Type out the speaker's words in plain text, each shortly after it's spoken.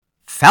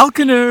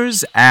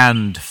Falconers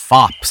and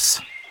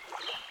fops.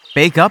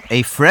 Bake up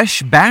a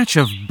fresh batch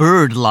of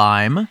bird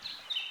lime,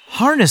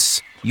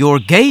 harness your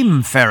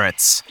game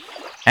ferrets,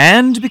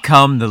 and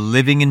become the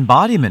living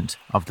embodiment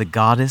of the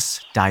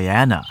goddess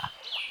Diana.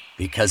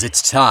 Because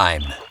it's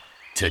time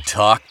to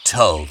talk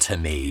Tull to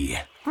me.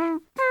 I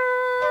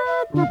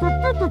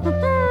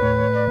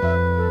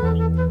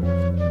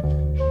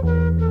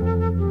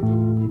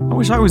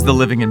wish I was the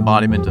living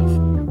embodiment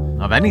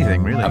of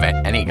anything, really. Of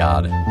any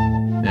god.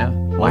 Yeah.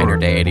 Minor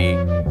deity.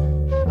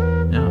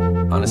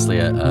 Yeah. Honestly,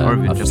 a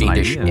just an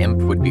fiendish idea.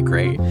 imp would be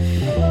great.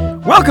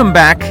 Welcome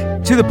back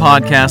to the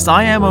podcast.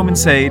 I am Omen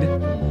Sade.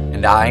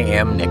 And I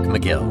am Nick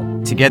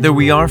McGill. Together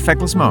we are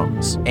Feckless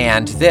Moans.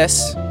 And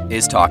this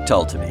is Talk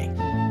Tull to Me.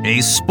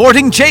 A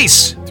sporting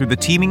chase through the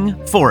teeming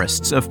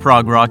forests of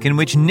prog rock in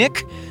which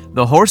Nick,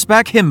 the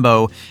horseback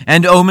himbo,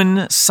 and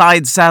Omen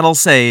Side Saddle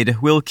Sade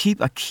will keep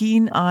a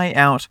keen eye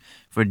out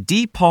for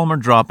D. Palmer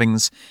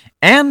droppings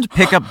and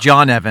pick up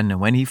John Evan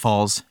when he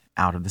falls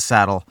out of the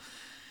saddle.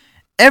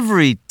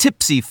 Every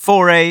tipsy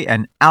foray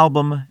an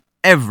album,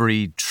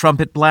 every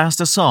trumpet blast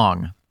a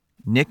song.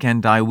 Nick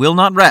and I will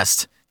not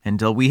rest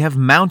until we have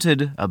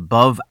mounted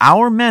above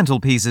our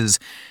mantelpieces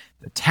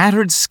the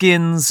tattered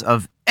skins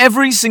of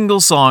every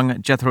single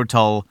song Jethro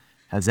Tull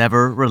has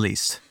ever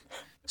released.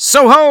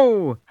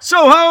 So-ho!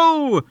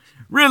 So-ho!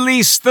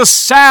 Release the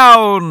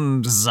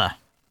sounds!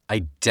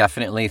 I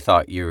definitely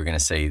thought you were going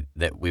to say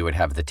that we would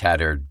have the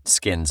tattered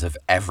skins of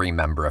every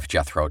member of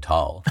Jethro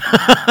Tull.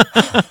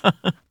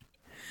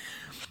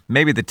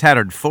 Maybe the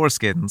tattered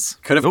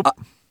foreskins. Could have... Oop.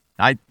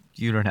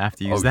 You don't have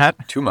to use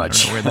that. Too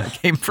much. I don't know where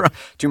that came from.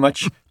 Too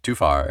much, too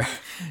far.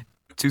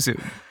 Too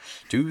soon.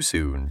 Too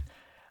soon.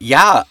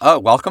 Yeah,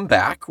 welcome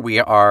back. We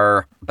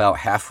are about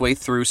halfway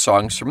through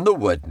Songs from the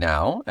Wood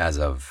now, as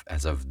of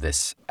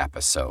this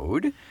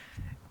episode.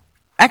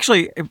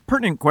 Actually, a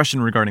pertinent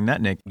question regarding that,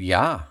 Nick.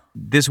 Yeah.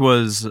 This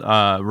was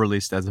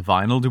released as a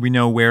vinyl. Do we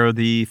know where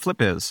the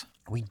flip is?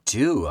 We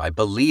do. I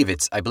believe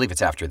it's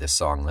after this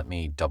song. Let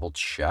me double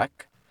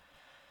check.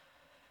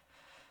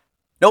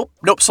 Nope.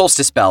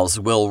 Solstice Bells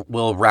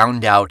will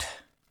round out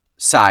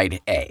side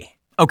A.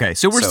 Okay,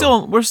 so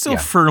we're still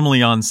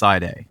firmly on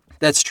side A.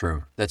 That's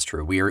true.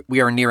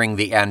 We are nearing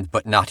the end,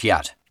 but not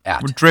yet.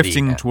 We're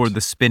drifting toward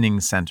the spinning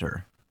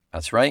center.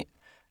 That's right.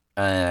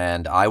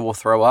 And I will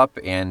throw up,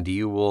 and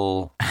you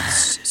will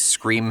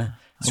scream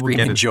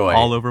in joy.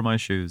 All over my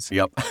shoes.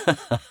 Yep.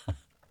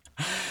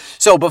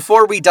 So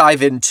before we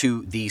dive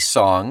into the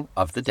song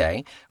of the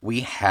day,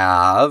 we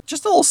have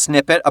just a little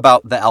snippet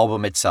about the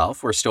album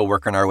itself. We're still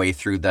working our way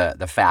through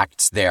the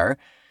facts there.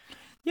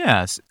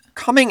 Yes.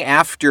 Coming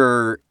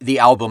after the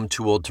album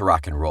Too Old to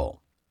Rock and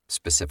Roll,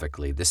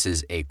 specifically, this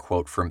is a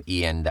quote from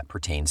Ian that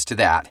pertains to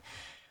that.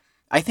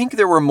 I think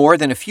there were more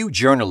than a few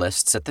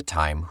journalists at the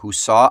time who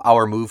saw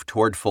our move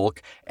toward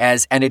folk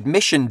as an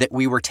admission that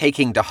we were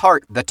taking to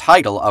heart the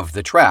title of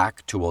the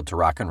track, Too Old to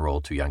Rock and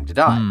Roll, Too Young to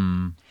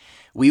Die.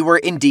 We were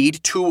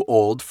indeed too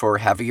old for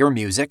heavier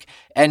music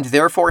and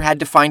therefore had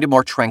to find a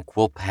more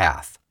tranquil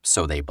path,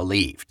 so they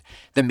believed.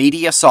 The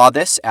media saw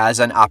this as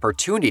an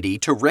opportunity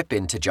to rip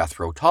into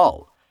Jethro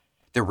Tull.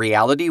 The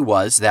reality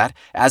was that,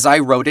 as I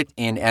wrote it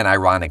in an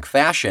ironic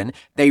fashion,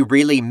 they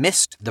really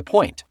missed the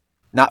point.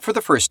 Not for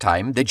the first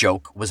time, the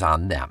joke was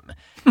on them,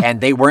 and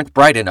they weren't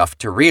bright enough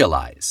to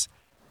realize.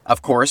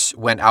 Of course,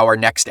 when our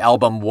next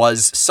album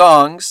was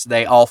Songs,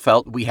 they all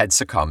felt we had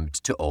succumbed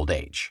to old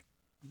age.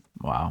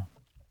 Wow.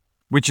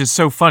 Which is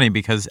so funny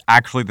because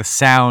actually the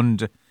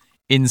sound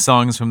in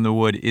Songs from the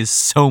Wood is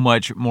so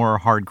much more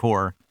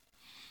hardcore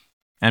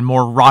and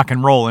more rock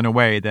and roll in a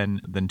way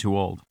than Too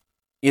Old.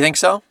 You think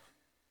so?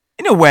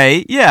 In a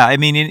way, yeah. I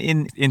mean,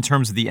 in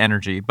terms of the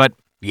energy, but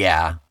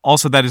yeah.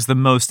 Also, that is the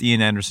most Ian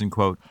Anderson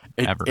quote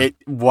ever. It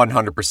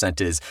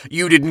 100% is.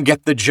 You didn't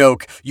get the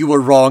joke. You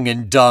were wrong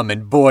and dumb,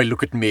 and boy,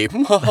 look at me.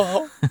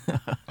 That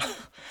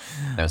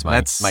was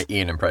my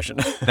Ian impression.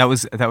 That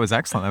was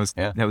excellent.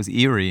 That was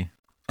eerie.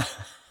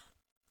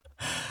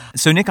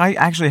 So, Nick, I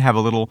actually have a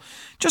little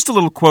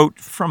quote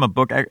from a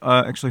book.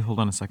 Actually, hold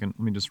on a second.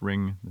 Let me just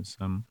ring this.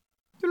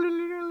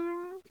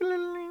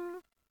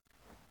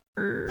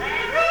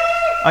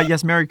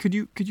 Yes, Mary, could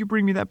you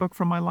bring me that book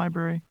from my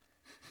library?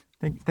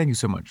 Thank you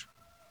so much.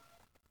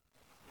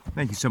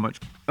 Thank you so much.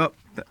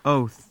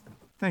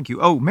 Thank you.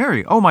 Oh,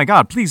 Mary. Oh my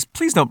God! Please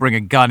don't bring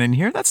a gun in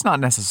here. That's not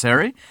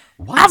necessary.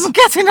 What? I'm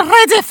getting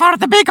ready for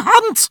the big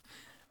hunt.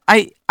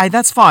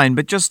 That's fine,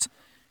 but just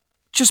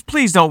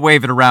please don't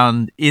wave it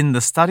around in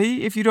the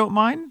study if you don't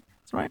mind.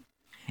 That's right.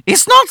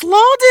 It's not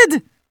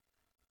loaded.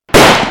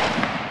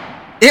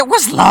 It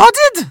was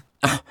loaded.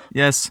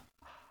 Yes.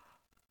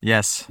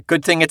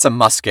 Good thing it's a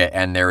musket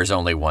and there is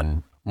only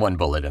one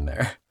bullet in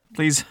there.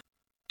 Please,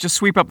 just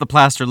sweep up the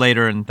plaster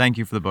later, and thank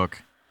you for the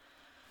book.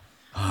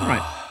 All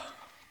right.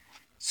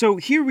 So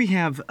here we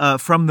have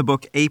from the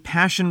book A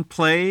Passion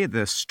Play,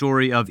 the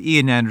story of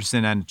Ian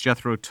Anderson and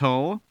Jethro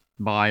Tull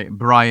by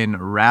Brian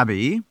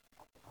Raby.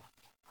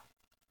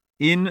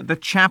 In the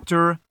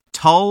chapter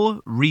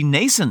Tull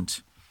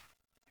Renascent.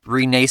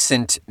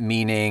 Renascent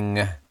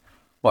meaning,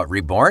 what,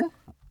 reborn?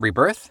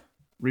 Rebirth?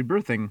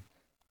 Rebirthing.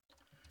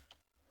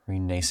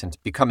 Renascent.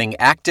 Becoming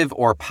active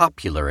or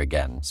popular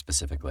again,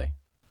 specifically.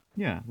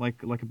 Yeah,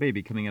 like a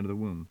baby coming out of the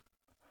womb.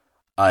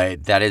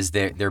 That is,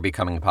 they're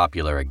becoming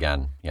popular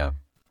again, yeah.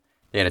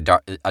 They had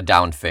a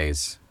down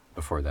phase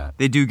before that.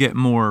 They do get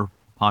more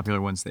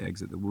popular once they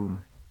exit the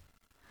womb.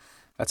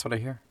 That's what I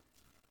hear.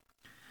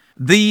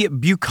 The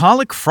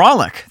Bucolic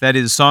Frolic, that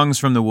is Songs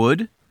from the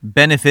Wood,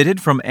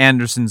 benefited from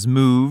Anderson's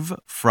move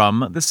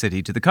from the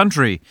city to the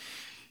country.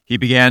 He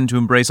began to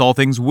embrace all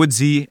things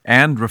woodsy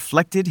and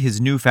reflected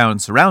his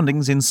newfound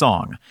surroundings in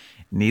song.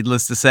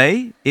 Needless to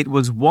say, it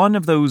was one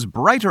of those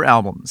brighter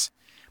albums.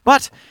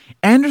 But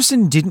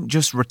Anderson didn't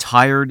just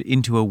retire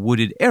into a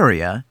wooded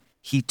area,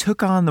 he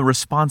took on the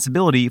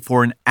responsibility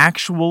for an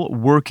actual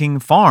working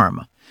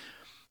farm.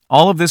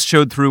 All of this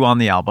showed through on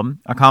the album,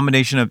 a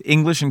combination of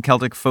English and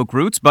Celtic folk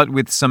roots, but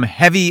with some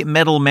heavy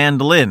metal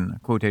mandolin,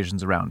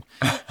 quotations around.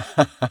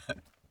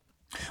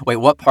 Wait,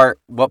 what part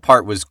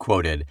was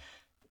quoted?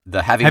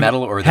 The heavy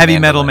metal or the heavy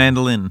mandolin? metal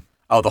mandolin?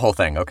 Oh, the whole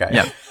thing, okay.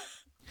 Yeah.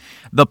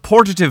 The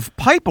portative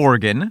pipe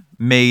organ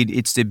made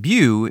its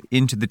debut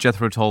into the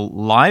Jethro Tull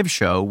live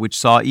show, which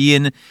saw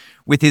Ian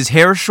with his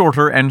hair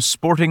shorter and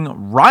sporting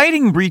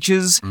riding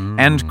breeches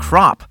and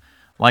crop,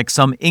 like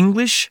some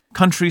English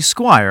country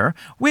squire,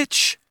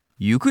 which,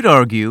 you could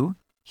argue,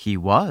 he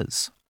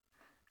was.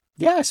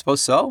 Yeah, I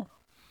suppose so.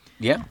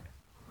 Yeah.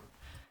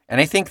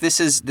 And I think this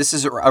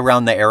is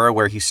around the era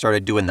where he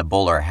started doing the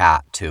bowler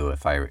hat too.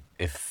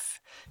 If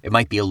it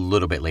might be a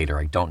little bit later,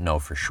 I don't know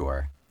for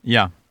sure.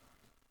 Yeah.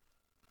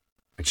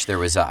 Which there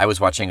was I was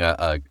watching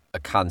a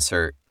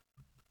concert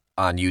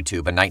on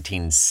YouTube, a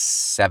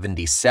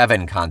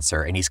 1977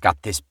 concert, and he's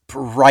got this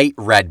bright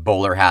red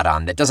bowler hat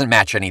on that doesn't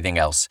match anything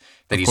else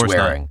that he's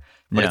wearing.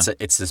 But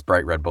it's this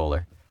bright red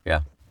bowler.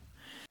 Yeah.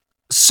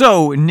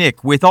 So,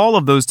 Nick, with all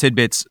of those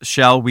tidbits,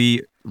 shall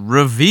we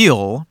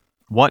reveal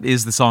what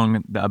is the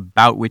song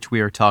about which we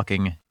are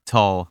talking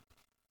Tull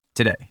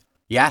today?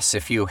 Yes,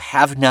 if you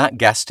have not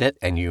guessed it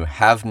and you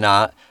have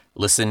not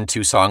listened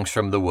to Songs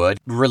from the Wood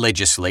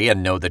religiously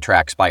and know the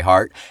tracks by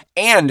heart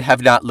and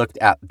have not looked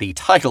at the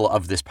title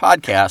of this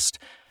podcast,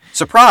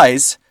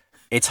 surprise,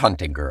 it's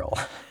Hunting Girl.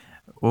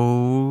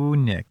 Oh,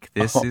 Nick,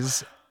 this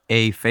is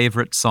a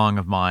favorite song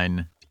of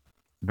mine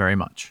very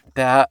much.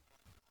 That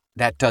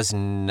does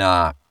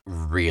not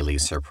really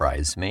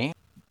surprise me.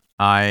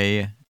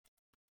 I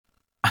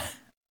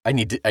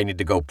need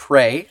to go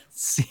pray.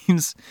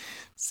 Seems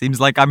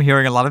like I'm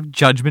hearing a lot of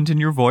judgment in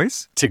your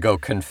voice. To go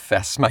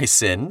confess my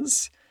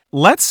sins.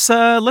 Let's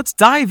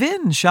dive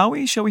in, shall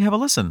we? Shall we have a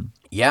listen?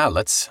 Yeah,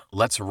 let's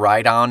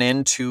ride on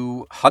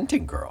into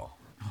Hunting Girl.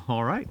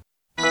 All right.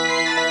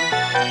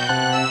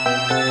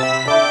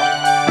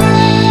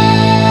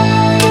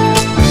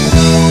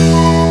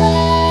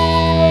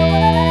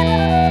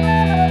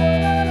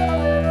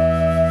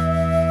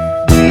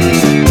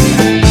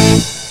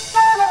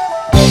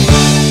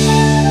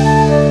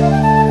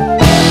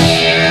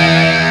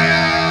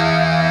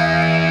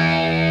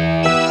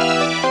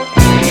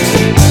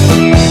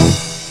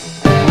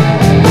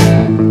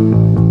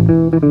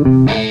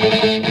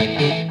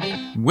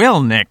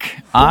 Well, Nick,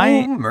 I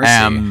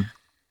am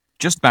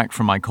just back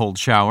from my cold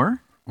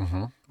shower.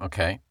 Mm-hmm.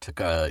 Okay. Took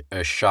a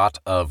shot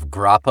of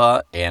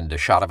grappa and a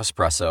shot of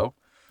espresso.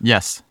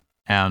 Yes,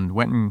 and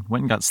went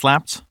and got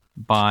slapped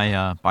by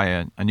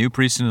a new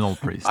priest and an old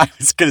priest. I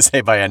was going to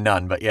say by a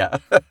nun, but yeah.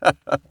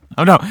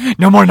 Oh,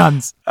 no more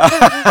nuns. So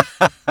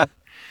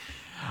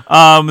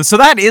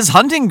that is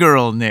Hunting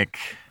Girl, Nick.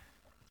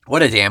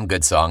 What a damn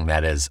good song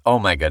that is. Oh,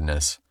 my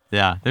goodness.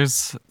 Yeah,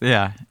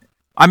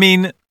 I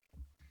mean,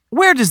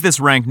 where does this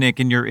rank, Nick,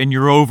 in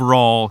your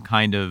overall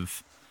kind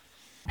of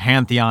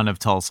pantheon of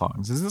Tull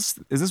songs? Is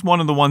this one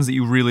of the ones that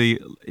you really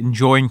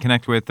enjoy and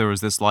connect with, or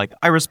is this like,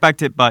 I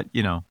respect it, but,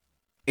 you know?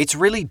 It's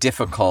really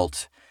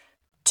difficult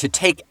to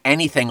take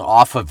anything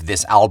off of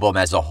this album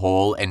as a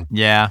whole and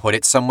put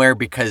it somewhere,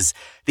 because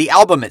the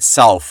album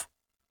itself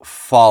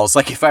falls,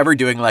 like if I were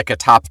doing like a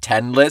top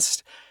 10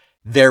 list,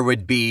 there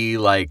would be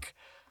like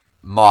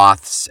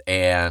Moths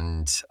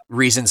and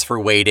Reasons for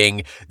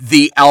Waiting,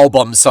 the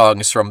album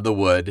Songs from the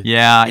Wood in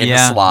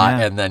the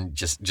slot, and then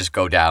just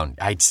go down.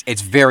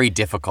 It's very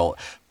difficult.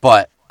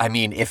 But I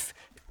mean, if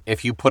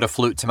you put a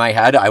flute to my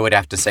head, I would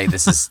have to say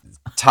this is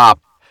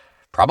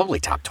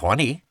probably top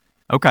 20.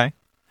 Okay.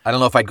 I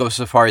don't know if I'd go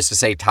so far as to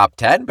say top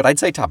 10, but I'd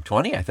say top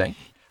 20, I think.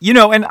 You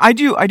know, and I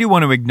do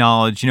want to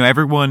acknowledge, you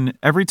know,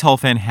 every Tull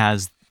fan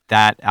has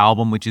that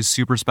album which is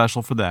super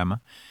special for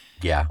them.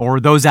 Yeah. Or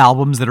those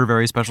albums that are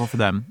very special for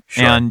them.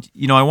 Sure. And,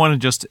 you know,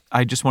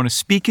 I just want to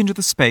speak into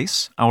the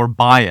space, our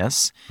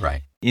bias.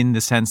 Right. In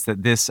the sense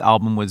that this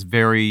album was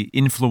very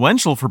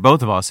influential for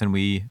both of us and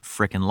we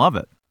frickin' love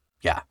it.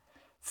 Yeah.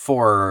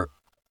 For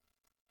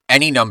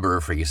any number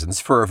of reasons,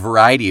 for a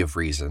variety of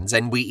reasons.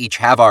 And we each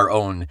have our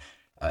own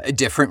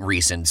different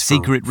reasons.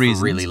 Secret reasons.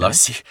 For really love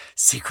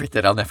secret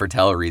that I'll never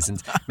tell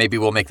reasons. Maybe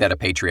we'll make that a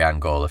Patreon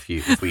goal. If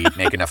we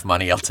make enough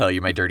money, I'll tell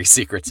you my dirty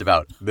secrets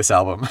about this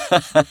album.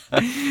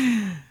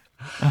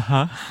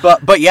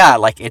 But yeah,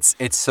 like it's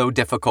so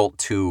difficult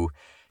to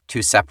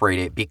to separate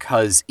it,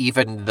 because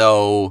even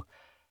though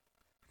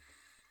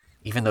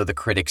the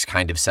critics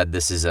kind of said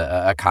this is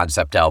a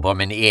concept album,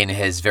 and Ian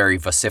has very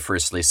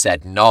vociferously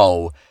said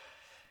no,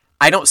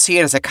 I don't see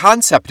it as a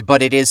concept,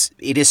 but it is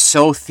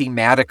so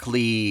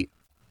thematically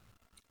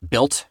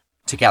built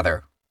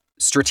together,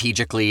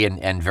 strategically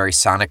and very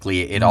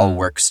sonically. It all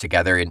works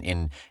together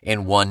in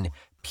one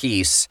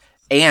piece.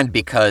 And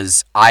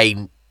because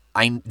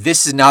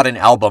this is not an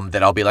album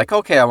that I'll be like,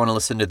 okay, I want to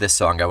listen to this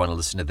song, I want to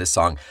listen to this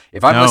song.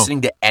 If I'm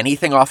listening to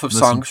anything off of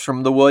Songs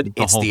from the Wood,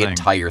 it's the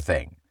entire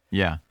thing.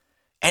 Yeah.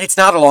 And it's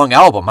not a long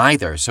album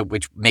either, so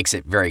which makes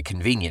it very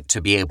convenient to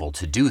be able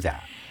to do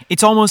that.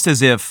 It's almost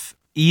as if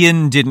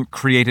Ian didn't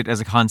create it as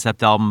a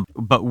concept album,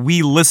 but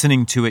we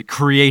listening to it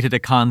created a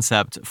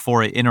concept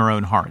for it in our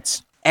own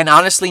hearts. And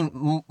honestly,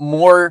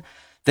 more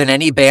than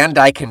any band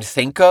I can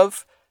think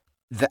of,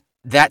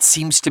 that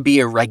seems to be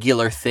a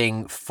regular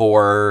thing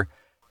for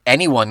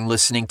anyone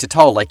listening to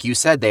Tull. Like you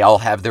said, they all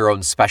have their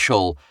own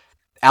special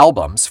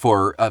albums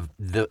for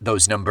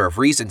those number of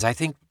reasons. I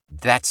think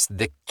that's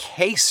the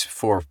case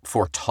for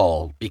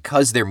Tull,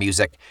 because their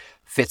music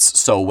fits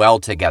so well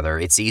together.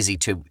 It's easy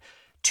to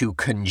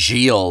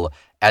congeal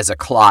as a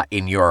clot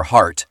in your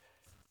heart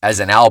as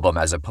an album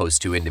as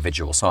opposed to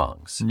individual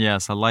songs.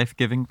 Yes, a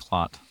life-giving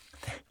clot.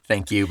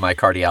 Thank you. My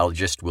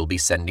cardiologist will be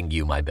sending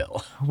you my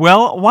bill.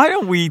 Well, why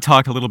don't we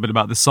talk a little bit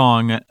about the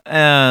song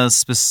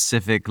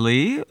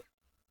specifically?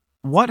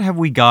 What have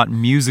we got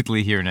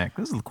musically here, Nick?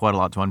 This is quite a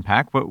lot to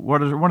unpack, but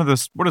what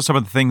are some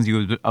of the things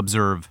you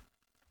observe?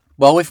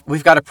 Well,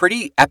 we've got a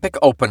pretty epic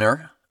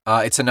opener.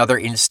 It's another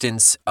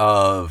instance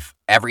of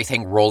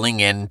everything rolling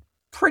in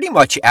pretty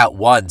much at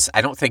once.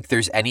 I don't think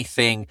there's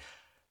anything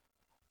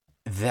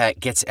that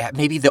gets at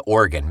maybe the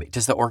organ.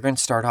 Does the organ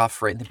start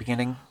off right in the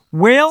beginning?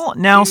 Well,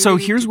 now, so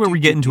here's where we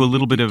get into a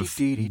little bit of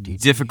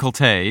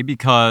difficulty,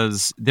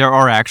 because there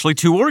are actually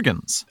two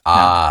organs.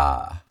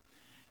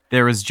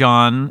 There is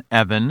John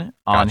Evan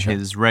on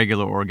his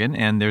regular organ,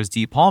 and there's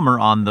Dee Palmer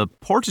on the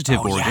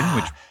portative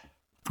organ,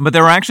 but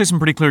there are actually some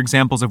pretty clear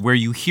examples of where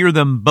you hear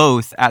them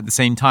both at the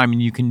same time,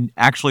 and you can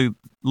actually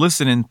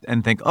listen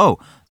and think, oh,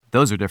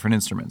 those are different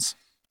instruments.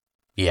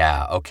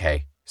 Yeah,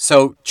 okay.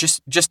 So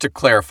just to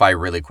clarify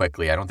really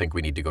quickly, I don't think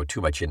we need to go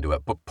too much into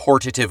it, but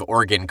portative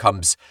organ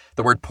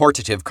the word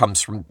portative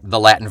comes from the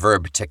Latin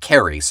verb to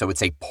carry, so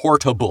it's a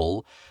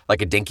portable, like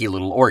a dinky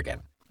little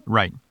organ.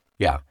 Right.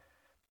 Yeah.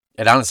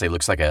 It honestly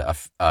looks like a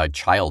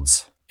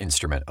child's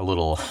instrument, a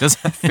little Does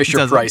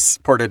Fisher-Price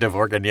portative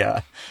organ,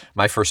 yeah.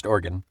 My first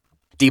organ.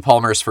 Dee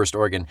Palmer's first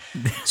organ.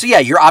 So yeah,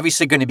 you're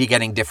obviously going to be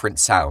getting different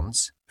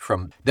sounds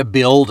from the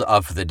build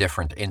of the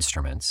different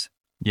instruments.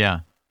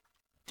 Yeah.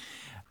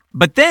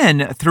 But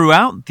then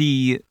throughout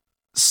the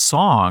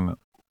song,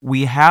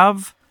 we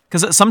have,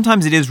 because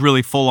sometimes it is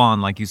really full on,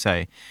 like you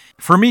say.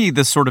 For me,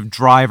 the sort of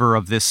driver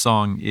of this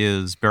song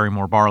is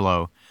Barrymore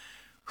Barlow,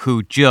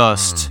 who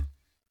just,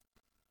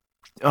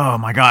 oh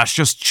my gosh,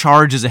 just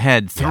charges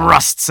ahead,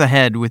 thrusts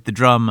ahead with the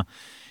drum.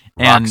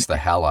 Rocks the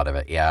hell out of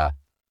it, yeah.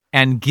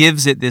 And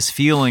gives it this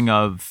feeling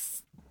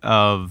of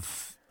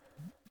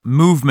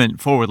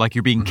movement forward, like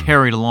you're being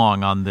carried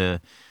along on the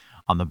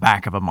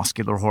back of a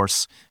muscular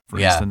horse, for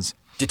instance.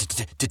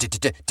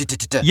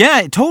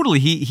 Yeah, totally.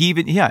 He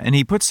even and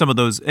he puts some of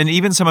those, and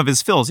even some of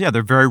his fills. Yeah,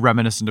 they're very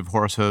reminiscent of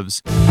horse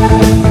hooves.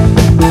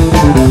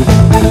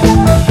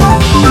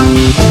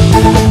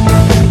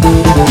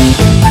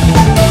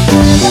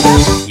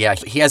 Yeah,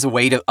 he has a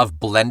way of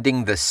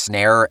blending the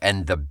snare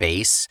and the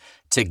bass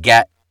to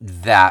get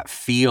that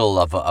feel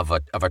of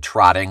a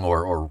trotting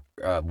or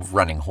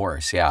running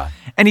horse, yeah.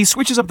 And he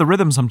switches up the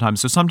rhythm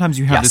sometimes. So sometimes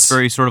you have this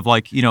very sort of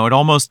like, it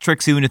almost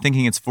tricks you into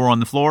thinking it's 4 on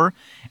the floor,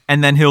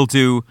 and then he'll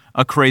do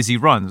a crazy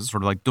run. It's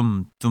sort of like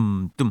dum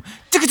dum dum.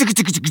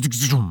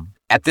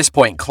 At this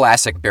point,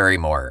 classic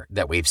Barrymore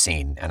that we've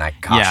seen, and I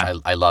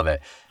love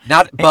it.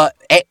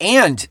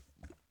 And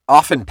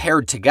often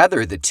paired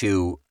together, the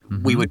two.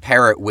 We would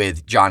pair it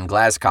with John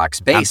Glascock's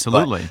bass.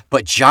 Absolutely.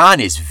 But John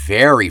is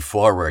very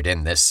forward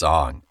in this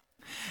song.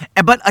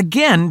 But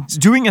again,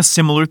 doing a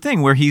similar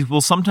thing where he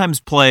will sometimes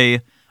play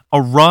a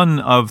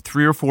run of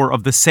 3 or 4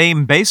 of the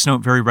same bass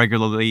note very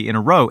regularly in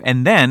a row,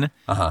 and then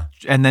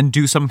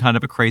do some kind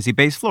of a crazy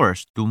bass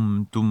flourish.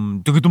 Dum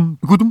dum dum dum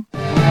dum.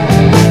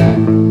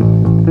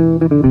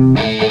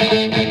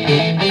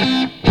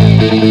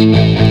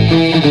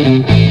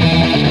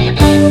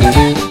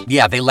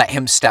 Yeah, they let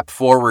him step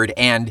forward,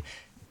 and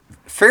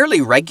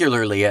fairly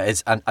regularly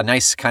is a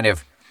nice kind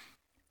of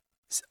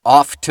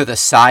off to the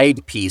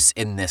side piece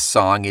in this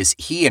song is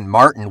he and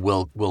Martin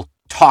will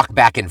talk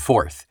back and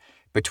forth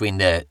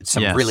between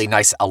some really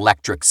nice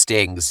electric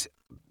stings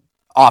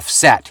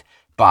offset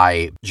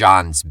by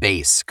John's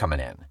bass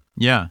coming in.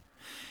 Yeah.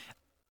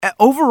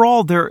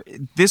 Overall,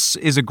 this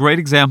is a great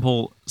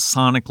example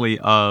sonically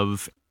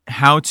of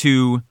how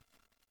to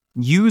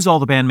use all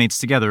the bandmates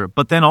together,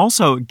 but then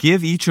also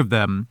give each of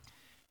them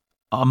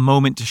a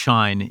moment to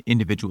shine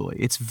individually.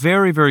 It's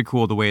very, very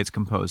cool the way it's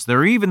composed. There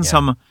are even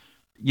some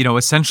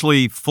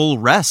essentially full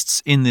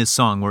rests in this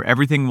song where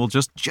everything will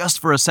just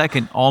for a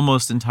second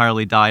almost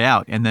entirely die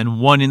out, and then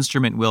one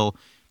instrument will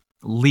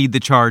lead the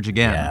charge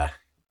again. Yeah.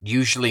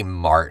 Usually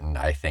Martin,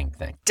 I think.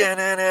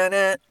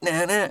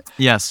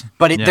 Yes.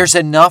 But there's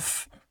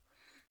enough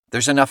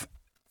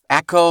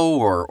echo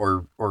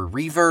or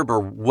reverb or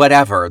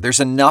whatever. There's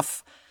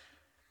enough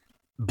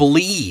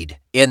bleed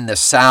in the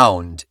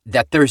sound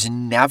that there's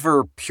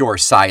never pure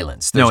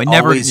silence. There's it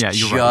never. always Yeah,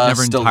 you're right. It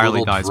never just a entirely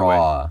little dies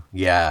draw. away.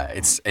 Yeah,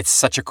 it's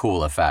such a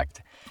cool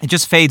effect. It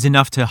just fades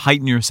enough to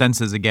heighten your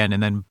senses again,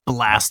 and then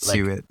blasts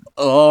you. It.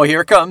 Oh,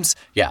 here it comes.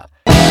 Yeah.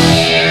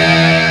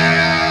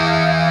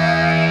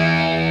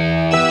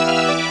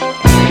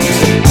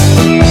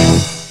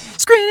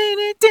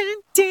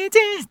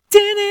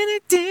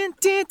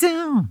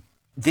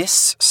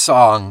 This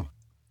song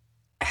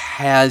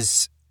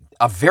has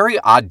a very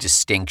odd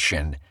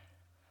distinction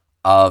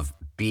of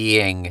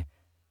being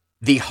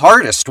the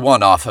hardest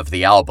one off of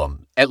the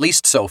album, at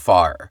least so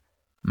far.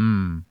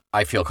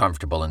 I feel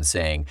comfortable in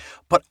saying.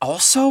 But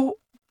also,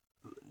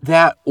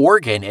 that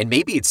organ, and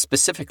maybe it's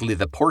specifically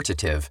the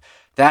portative,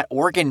 that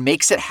organ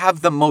makes it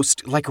have the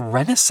most,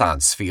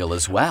 Renaissance feel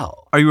as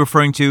well. Are you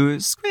referring to...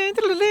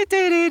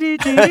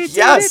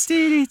 Yes!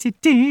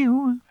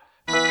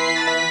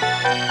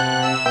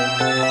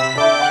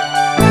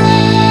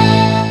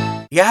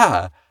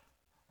 Yeah.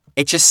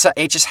 It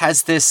just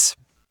has this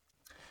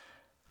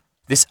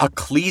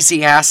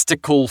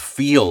ecclesiastical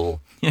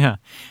feel. Yeah.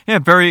 Yeah,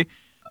 very...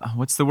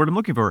 what's the word I'm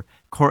looking for?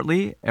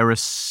 Courtly,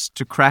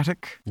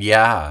 aristocratic.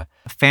 Yeah.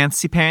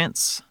 Fancy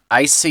pants.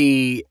 I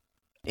see...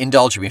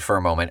 Indulge me for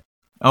a moment.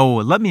 Oh,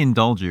 let me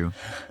indulge you.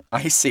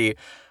 I see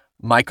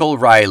Michael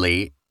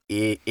Riley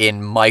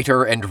in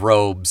mitre and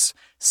robes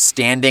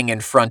standing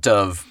in front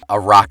of a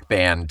rock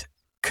band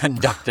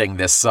conducting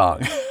this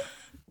song.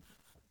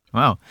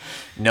 Wow.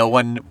 No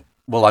one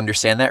will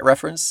understand that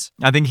reference?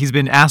 I think he's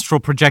been astral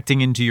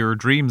projecting into your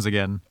dreams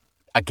again.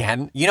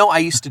 Again? I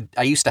used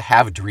to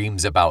have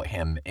dreams about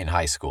him in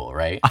high school,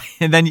 right?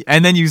 and then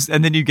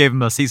you gave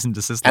him a cease and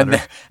desist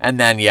letter. And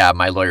then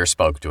my lawyer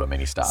spoke to him and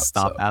he stopped.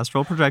 Stop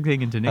astral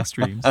projecting into Nick's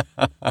dreams.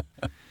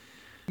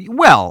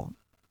 Well,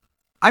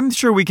 I'm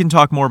sure we can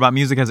talk more about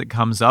music as it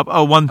comes up.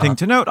 Oh, one thing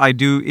to note,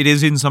 it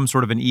is in some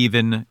sort of an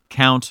even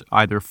count,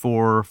 either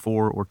 4/4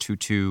 or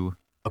 2/2.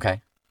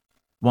 Okay.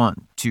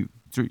 1, 2,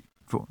 3,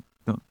 4.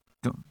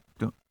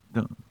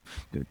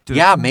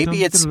 Yeah,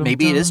 maybe it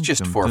is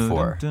just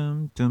 4/4.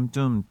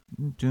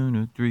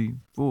 3,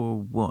 4,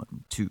 1,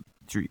 2,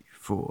 3,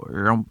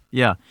 4.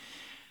 Yeah.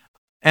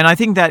 And I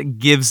think that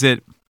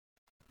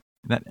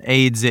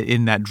aids it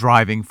in that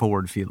driving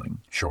forward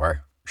feeling.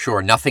 Sure.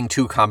 Nothing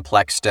too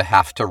complex to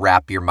have to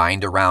wrap your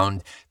mind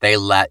around. They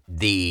let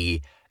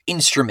the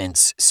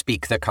instruments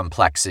speak the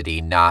complexity,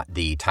 not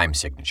the time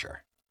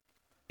signature.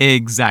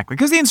 Exactly.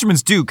 Because the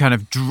instruments do kind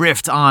of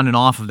drift on and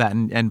off of that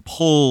and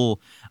pull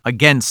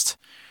against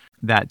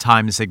that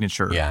time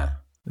signature. Yeah.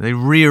 They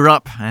rear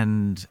up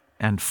and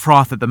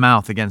froth at the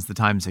mouth against the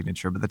time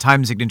signature, but the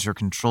time signature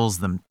controls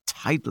them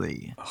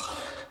tightly.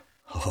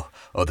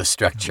 Oh, the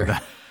structure.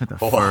 The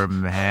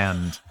firm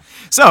hand.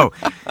 So,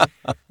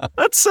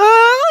 let's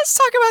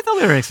talk about the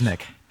lyrics,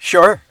 Nick.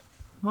 Sure.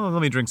 Well,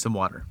 let me drink some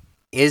water.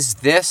 Is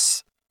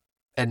this,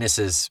 and this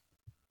is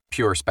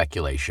pure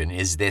speculation,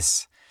 is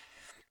this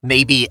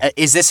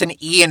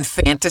an Ian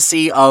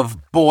fantasy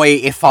of, boy,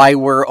 if I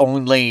were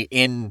only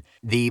in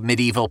the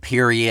medieval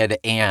period,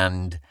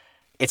 and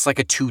it's like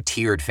a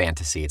two-tiered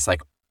fantasy. It's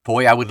like,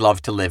 boy, I would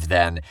love to live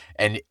then,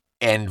 and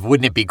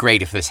wouldn't it be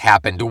great if this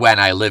happened when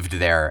I lived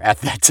there at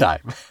that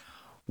time?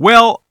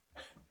 Well,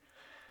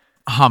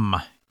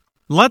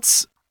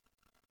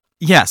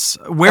 yes.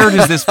 Where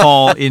does this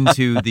fall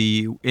into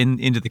the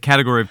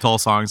category of tall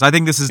songs? I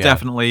think this is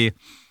definitely,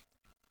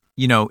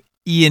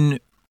 Ian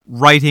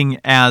writing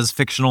as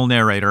fictional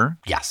narrator.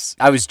 Yes.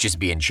 I was just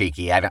being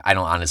cheeky. I don't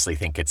honestly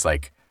think it's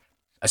like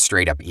a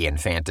straight up Ian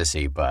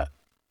fantasy, but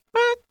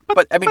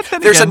I mean,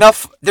 there's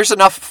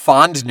enough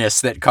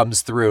fondness that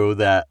comes through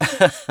that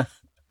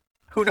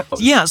who knows?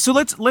 Yeah, so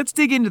let's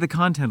dig into the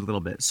content a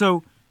little bit.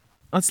 So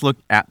let's look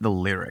at the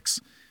lyrics.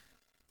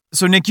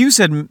 So Nick, you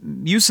said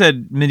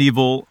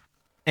medieval,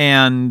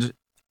 and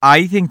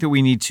I think that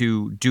we need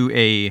to do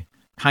a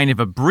kind of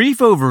a brief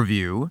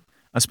overview,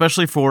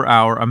 especially for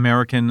our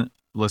American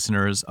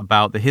listeners,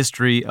 about the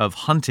history of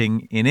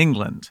hunting in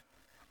England.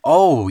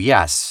 Oh,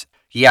 yes.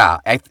 Yeah,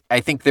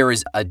 I think there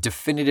is a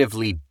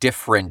definitively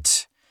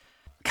different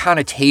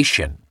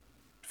connotation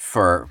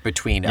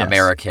between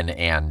American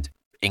and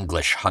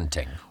English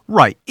hunting.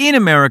 Right. In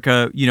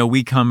America,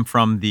 we come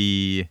from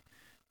the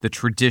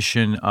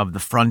tradition of the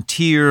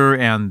frontier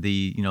and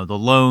the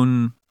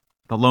lone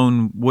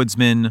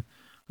woodsman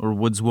or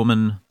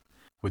woodswoman,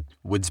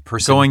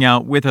 woodsperson going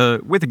out with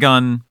a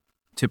gun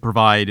to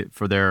provide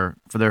for their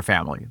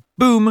family.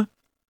 Boom.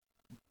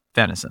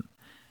 Venison.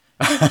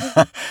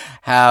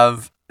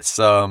 Have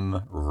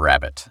some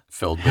rabbit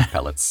filled with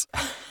pellets.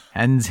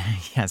 And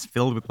yes,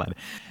 filled with lead.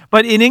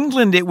 But in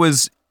England, it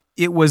was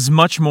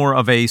much more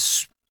of a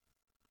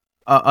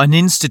an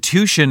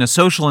institution, a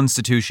social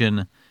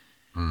institution,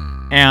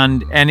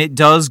 and it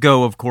does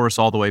go, of course,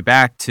 all the way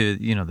back to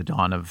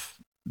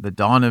the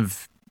dawn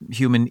of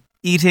human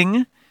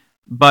eating,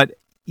 but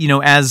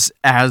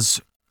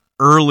as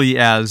early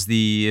as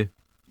the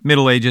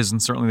Middle Ages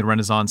and certainly the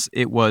Renaissance,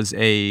 it was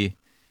a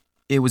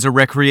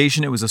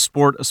recreation. It was a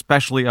sport,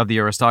 especially of the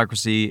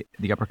aristocracy,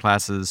 the upper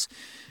classes.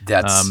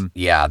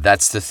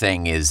 That's the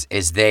thing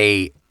is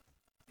the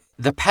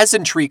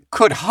peasantry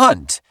could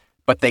hunt,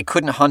 but they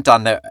couldn't hunt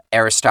on the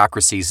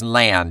aristocracy's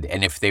land.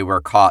 And if they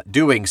were caught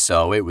doing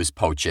so, it was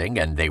poaching,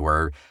 and they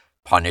were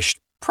punished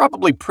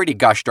probably pretty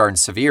gosh darn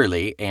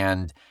severely.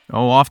 And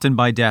often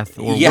by death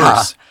or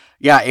worse.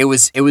 Yeah, it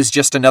was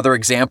just another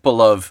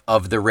example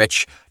of the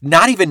rich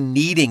not even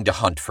needing to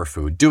hunt for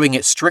food, doing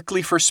it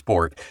strictly for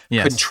sport,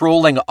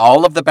 controlling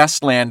all of the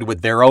best land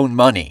with their own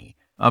money.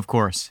 Of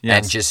course,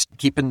 yes. And just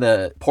keeping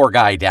the poor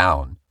guy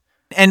down.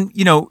 And,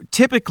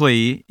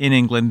 typically in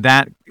England,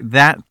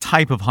 that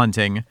type of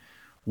hunting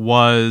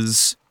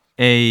was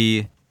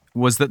the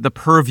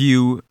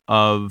purview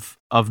of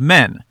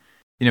men.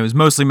 It was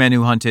mostly men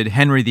who hunted.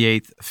 Henry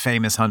VIII,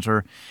 famous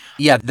hunter.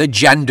 Yeah, the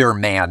gender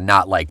man,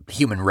 not like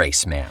human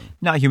race man.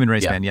 Not human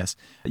race man, yes.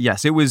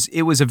 Yes, it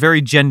was a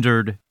very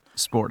gendered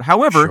sport.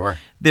 However,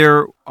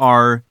 there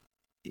are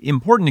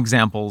important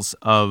examples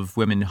of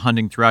women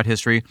hunting throughout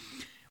history.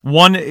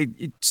 One,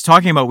 it's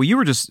talking about what you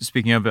were just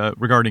speaking of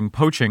regarding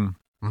poaching.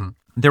 Mm-hmm.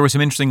 There were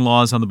some interesting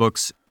laws on the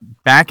books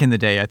back in the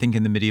day, I think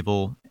in the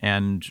medieval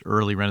and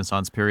early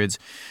Renaissance periods,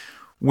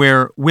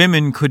 where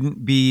women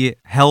couldn't be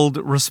held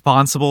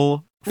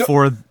responsible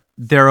for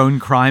their own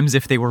crimes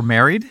if they were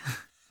married.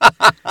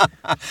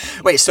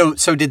 Wait, so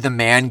did the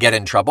man get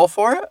in trouble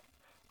for it?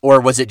 Or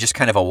was it just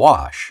kind of a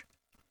wash?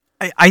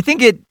 I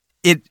think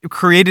it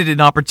created an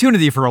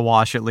opportunity for a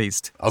wash, at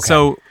least. Okay.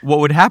 So what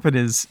would happen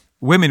is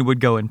women would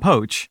go and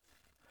poach.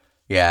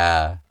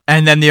 Yeah.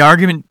 And then the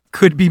argument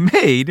could be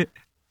made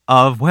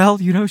of, well,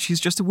 she's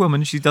just a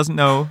woman. She doesn't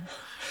know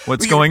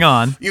what's going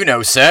on.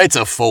 Sir, it's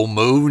a full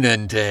moon,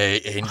 and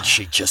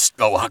she just,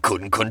 I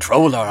couldn't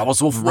control her. I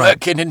was off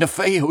working in the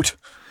field.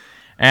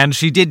 And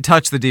she did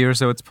touch the deer,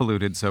 so it's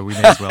polluted, so we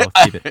may as well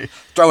keep it.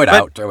 Throw it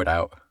out.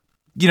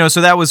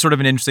 So that was sort of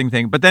an interesting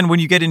thing. But then when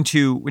you get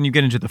into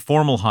the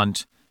formal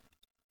hunt,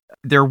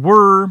 there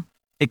were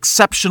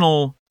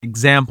exceptional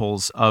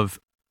examples of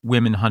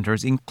women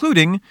hunters,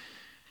 including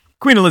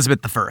Queen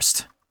Elizabeth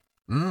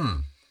I,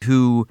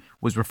 who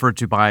was referred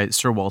to by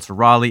Sir Walter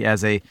Raleigh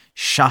as a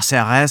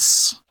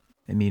chasseresse,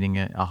 meaning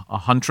a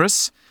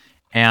huntress,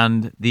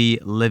 and the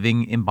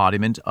living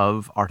embodiment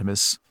of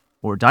Artemis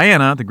or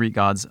Diana, the Greek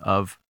gods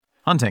of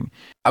hunting.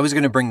 I was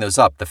going to bring those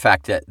up, the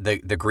fact that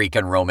the Greek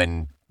and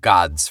Roman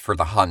gods for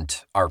the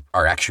hunt are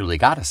actually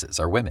goddesses,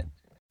 are women.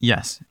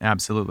 Yes,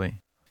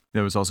 absolutely.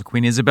 There was also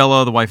Queen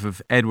Isabella, the wife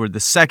of Edward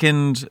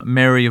II,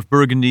 Mary of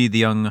Burgundy, the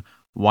young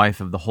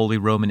wife of the Holy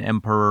Roman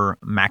Emperor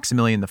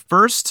Maximilian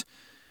I.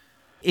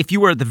 If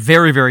you were at the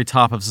very, very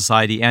top of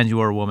society and you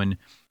were a woman,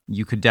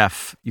 you could get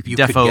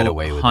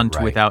away with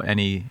hunt without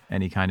any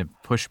kind of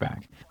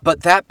pushback.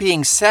 But that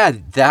being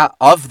said,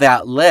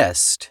 that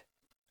list,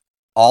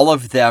 all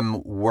of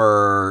them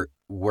were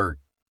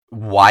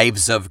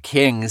wives of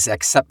kings,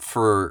 except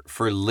for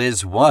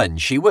Liz I.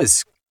 She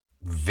was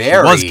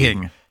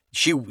king.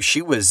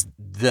 She was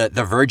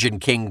the virgin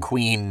king,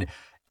 queen,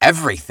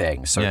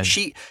 everything. So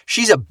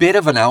she's a bit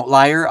of an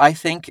outlier, I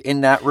think, in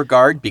that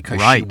regard,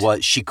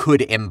 because she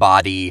could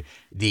embody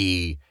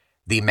the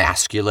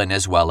masculine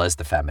as well as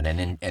the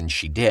feminine, and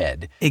she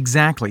did.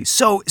 Exactly.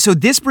 So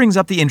this brings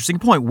up the interesting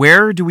point.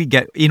 Where do we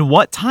get, in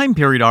what time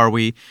period are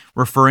we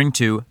referring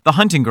to the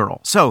hunting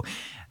girl? So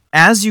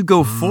as you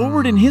go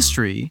forward in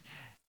history,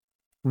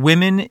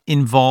 women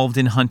involved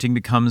in hunting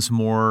becomes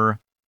more,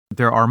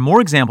 there are more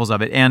examples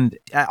of it. And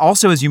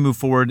also as you move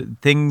forward,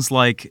 things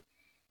like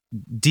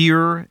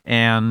deer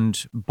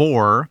and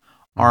boar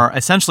are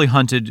essentially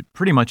hunted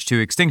pretty much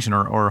to extinction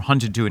or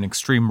hunted to an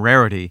extreme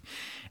rarity.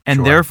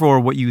 And therefore,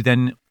 what you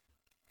then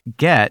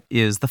get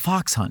is the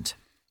fox hunt.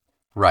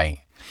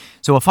 Right.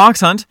 So a fox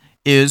hunt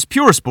is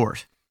pure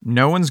sport.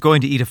 No one's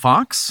going to eat a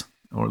fox,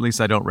 or at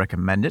least I don't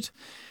recommend it.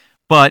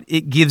 But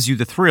it gives you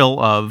the thrill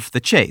of the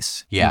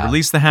chase. Yeah. You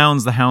release the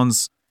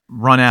hounds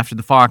run after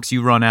the fox,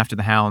 you run after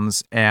the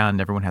hounds, and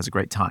everyone has a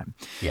great time.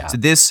 Yeah. So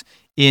this,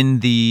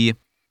 in the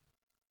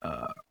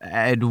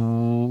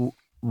Edwardian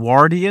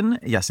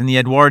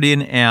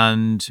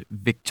and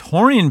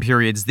Victorian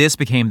periods, this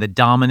became the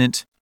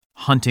dominant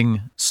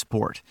hunting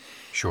sport.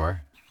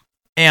 Sure.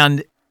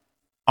 And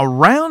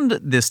around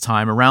this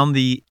time, around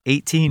the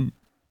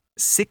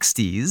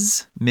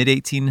 1860s,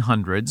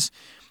 mid-1800s,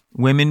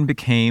 women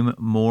became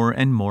more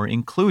and more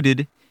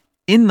included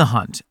in the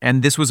hunt.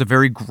 And this was a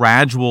very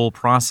gradual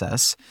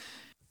process.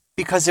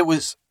 Because it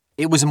was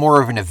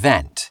more of an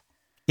event.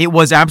 It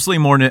was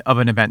absolutely more of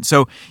an event.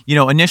 So,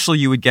 initially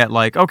you would get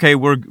like, okay,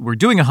 we're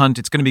doing a hunt.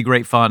 It's going to be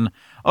great fun.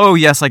 Oh,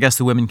 yes, I guess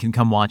the women can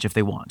come watch if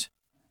they want.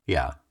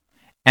 Yeah.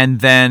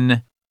 And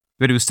then,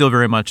 but it was still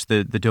very much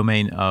the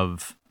domain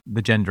of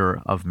the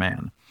gender of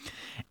man.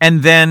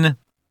 And then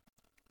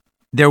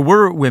There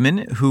were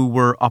women who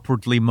were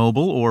upwardly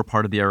mobile or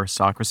part of the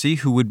aristocracy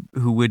who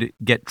would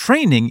get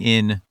training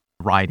in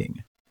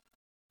riding.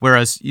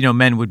 Whereas,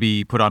 men would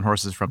be put on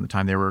horses from the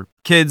time they were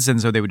kids,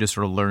 and so they would just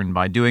sort of learn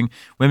by doing.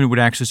 Women would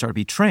actually start to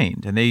be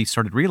trained, and they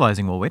started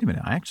realizing, well, wait a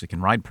minute, I actually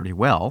can ride pretty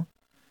well.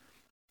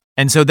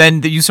 And so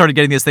then you started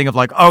getting this thing of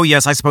like, oh,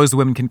 yes, I suppose the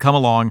women can come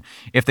along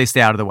if they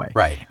stay out of the way.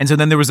 Right. And so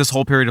then there was this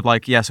whole period of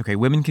like, yes, okay,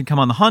 women can come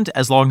on the hunt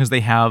as long as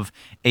they have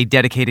a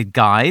dedicated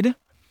guide.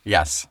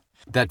 Yes.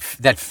 That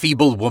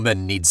feeble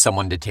woman needs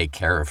someone to take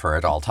care of her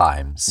at all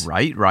times.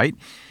 Right.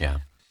 Yeah.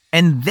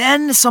 And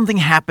then something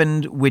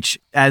happened which,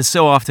 as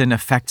so often,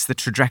 affects the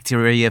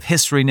trajectory of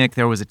history, Nick.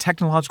 There was a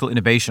technological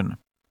innovation.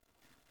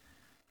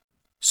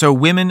 So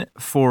women,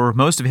 for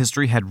most of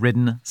history, had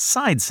ridden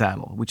side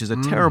saddle, which is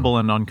a terrible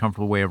and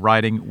uncomfortable way of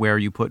riding, where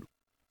you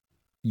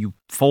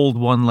fold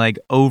one leg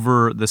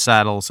over the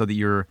saddle so that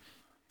you're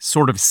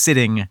sort of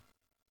sitting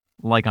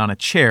like on a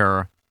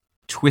chair,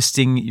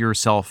 twisting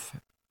yourself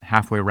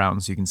halfway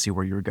around so you can see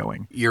where you're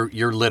going.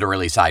 You're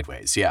literally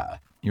sideways, yeah.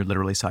 You're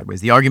literally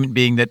sideways. The argument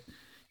being that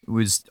it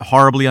was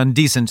horribly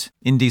indecent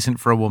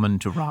for a woman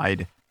to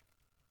ride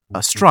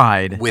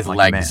astride with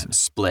like legs a man.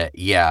 split.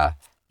 Yeah.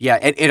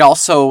 It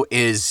also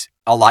is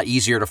a lot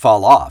easier to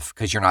fall off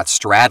because you're not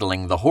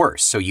straddling the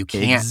horse, so you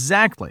can't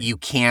You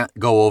can't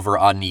go over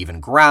uneven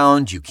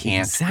ground. You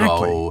can't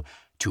go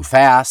too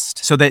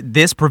fast. So that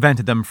this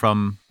prevented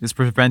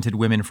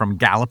women from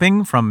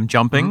galloping, from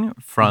jumping,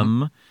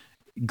 from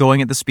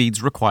going at the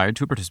speeds required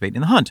to participate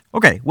in the hunt.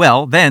 Okay,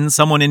 well then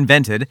someone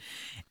invented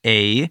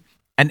an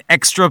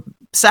extra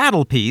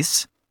saddle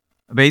piece,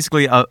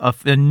 basically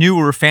a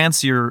newer,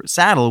 fancier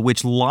saddle,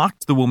 which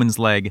locked the woman's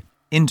leg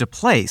into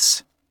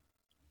place.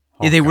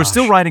 They were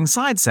still riding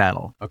side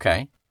saddle.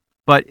 Okay.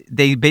 But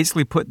they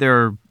basically put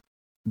their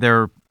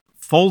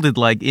folded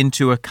leg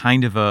into a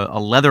kind of a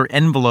leather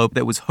envelope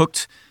that was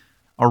hooked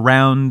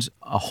around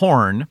a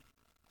horn,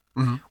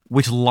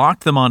 which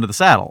locked them onto the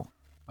saddle.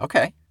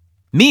 Okay.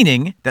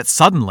 Meaning that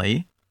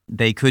suddenly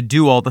they could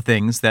do all the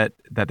things that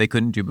they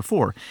couldn't do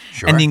before.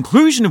 Sure. And the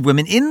inclusion of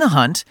women in the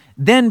hunt,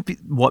 then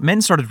what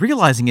men started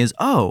realizing is,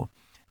 oh,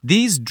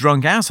 these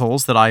drunk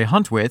assholes that I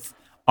hunt with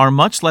are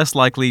much less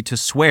likely to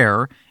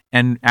swear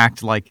and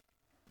act like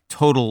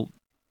total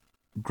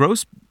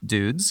gross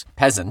dudes.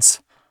 Peasants.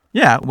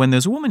 Yeah, when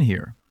there's a woman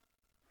here.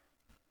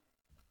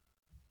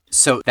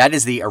 So that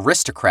is the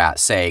aristocrat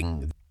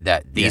saying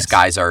that these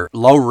guys are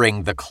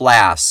lowering the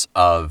class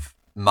of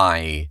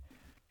my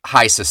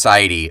high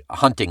society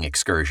hunting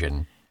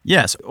excursion.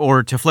 Yes,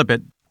 or to flip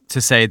it,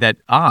 to say that,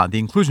 the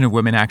inclusion of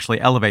women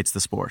actually elevates the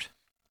sport.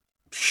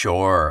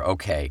 Sure,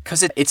 okay.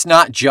 Because it's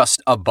not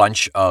just a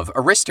bunch of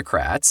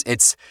aristocrats.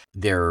 It's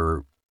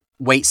their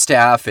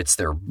waitstaff, it's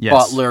their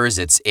butlers,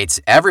 it's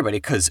everybody,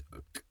 because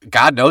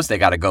God knows they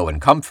got to go in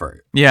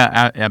comfort.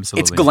 Yeah,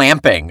 absolutely. It's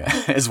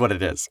glamping is what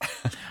it is.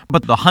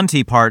 But the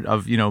hunty part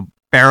of,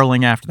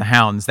 barreling after the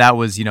hounds, that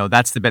was,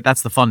 that's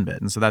the fun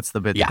bit. And so that's the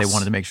bit that they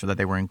wanted to make sure that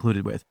they were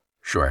included with.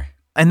 Sure.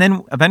 And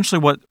then eventually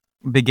what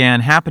began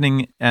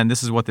happening, and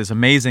this is what this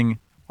amazing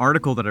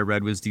article that I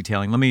read was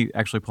detailing. Let me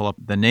actually pull up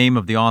the name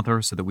of the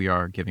author so that we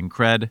are giving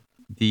cred.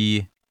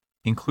 The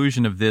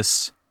inclusion of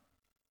this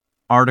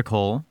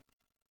article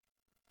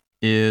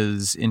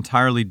is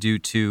entirely due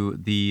to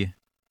the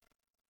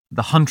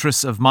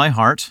huntress of my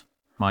heart,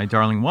 my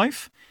darling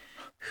wife,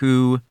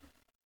 who,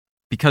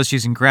 because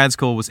she's in grad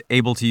school, was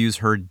able to use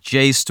her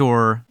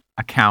JSTOR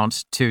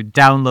account to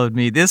download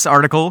me this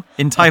article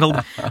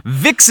entitled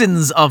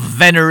Vixens of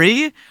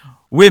Venery,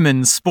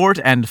 Women, Sport,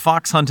 and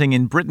Fox Hunting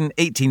in Britain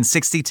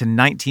 1860 to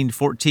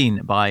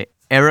 1914 by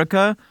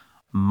Erica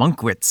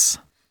Munkwitz.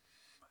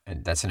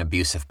 And that's an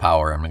abuse of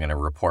power. I'm going to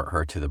report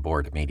her to the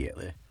board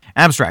immediately.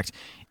 Abstract.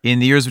 In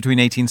the years between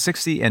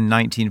 1860 and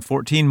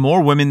 1914,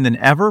 more women than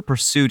ever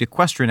pursued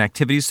equestrian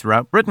activities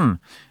throughout Britain.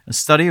 A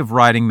study of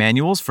riding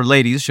manuals for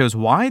ladies shows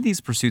why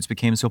these pursuits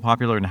became so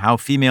popular and how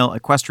female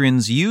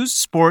equestrians used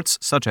sports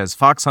such as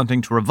fox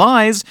hunting to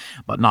revise,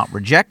 but not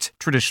reject,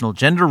 traditional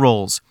gender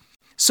roles.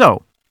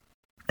 So,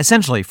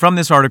 essentially, from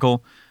this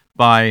article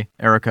by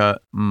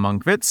Erica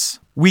Munkwitz,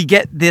 we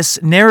get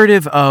this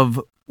narrative of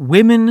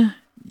women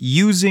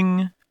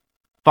using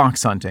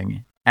fox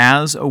hunting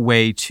as a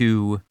way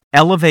to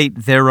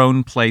elevate their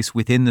own place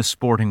within the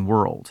sporting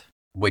world.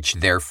 Which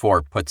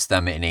therefore puts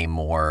them in a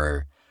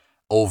more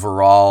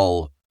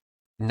overall,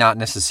 not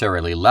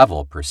necessarily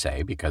level per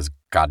se, because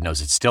God knows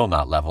it's still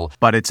not level.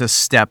 But it's a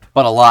step.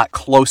 But a lot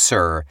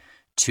closer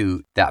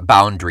to that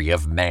boundary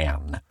of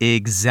man.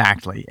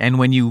 Exactly. And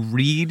when you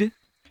read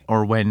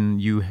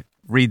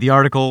the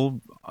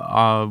article,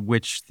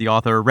 which the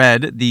author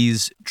read,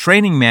 these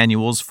training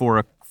manuals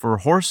for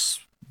horse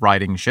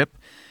riding ship,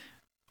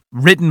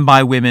 written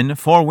by women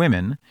for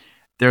women,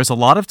 there's a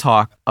lot of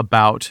talk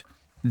about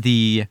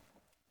the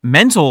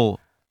mental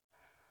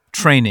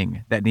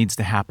training that needs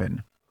to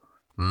happen.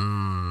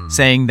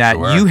 Saying that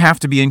you have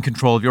to be in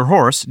control of your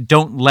horse.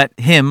 Don't let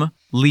him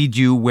lead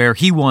you where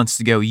he wants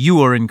to go.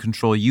 You are in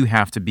control. You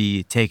have to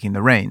be taking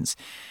the reins.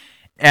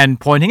 And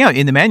pointing out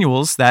in the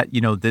manuals that,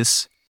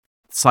 this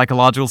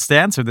psychological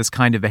stance or this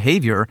kind of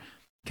behavior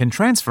can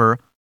transfer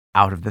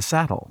out of the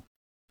saddle.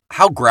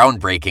 How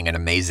groundbreaking and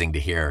amazing to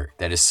hear.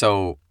 That is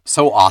so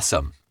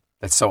awesome.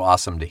 That's so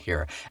awesome to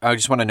hear. I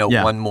just want to note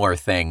one more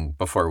thing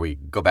before we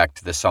go back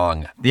to the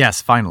song.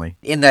 Yes, finally.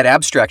 In that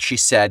abstract, she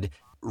said,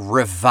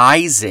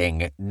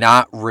 revising,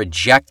 not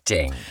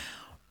rejecting.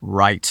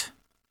 Right.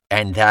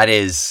 And that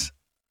is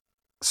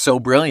so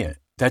brilliant.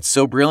 That's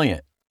so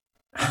brilliant.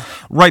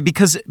 Right,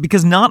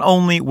 because not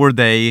only were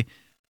they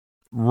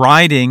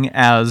riding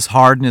as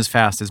hard and as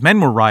fast as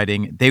men were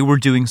riding, they were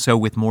doing so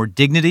with more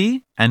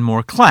dignity and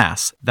more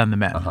class than the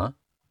men. Uh-huh.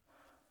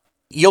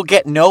 You'll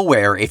get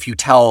nowhere if you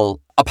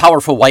tell a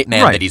powerful white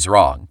man that he's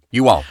wrong.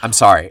 You won't. I'm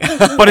sorry.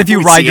 But if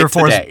you ride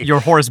your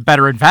horse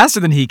better and faster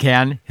than he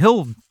can,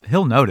 he'll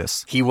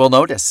notice. He will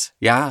notice.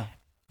 Yeah.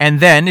 And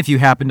then if you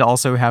happen to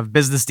also have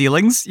business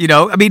dealings,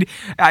 I mean,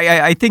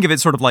 I think of it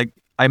sort of like,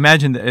 I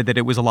imagine that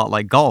it was a lot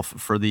like golf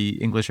for the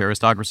English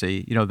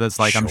aristocracy. That's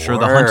like, I'm sure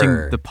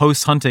the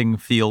post-hunting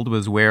field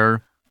was where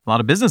a lot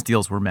of business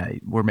deals were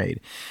made.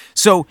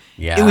 So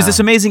it was this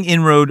amazing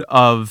inroad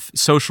of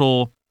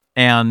social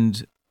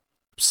and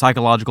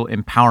psychological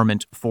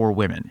empowerment for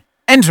women.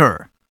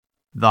 Enter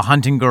the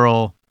hunting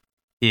girl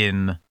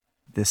in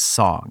this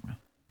song.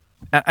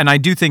 And I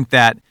do think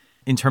that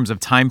in terms of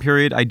time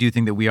period, I do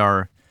think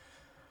that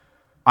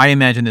I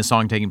imagine this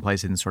song taking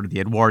place in sort of the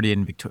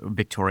Edwardian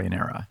Victorian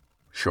era.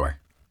 Sure.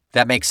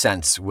 That makes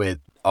sense with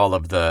all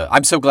of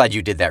I'm so glad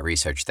you did that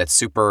research. That's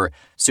super,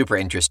 super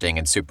interesting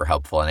and super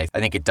helpful. And I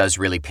think it does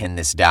really pin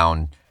this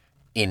down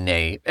in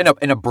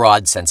a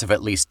broad sense of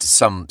at least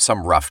some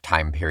rough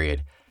time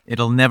period.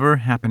 It'll never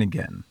happen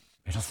again.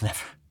 It'll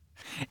never.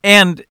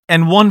 And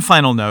one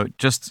final note,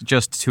 just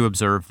to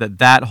observe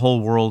that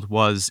whole world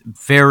was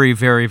very,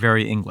 very,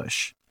 very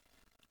English.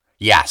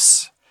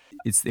 Yes.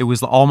 It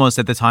was almost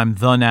at the time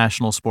the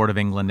national sport of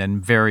England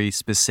and very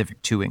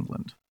specific to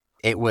England.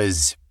 It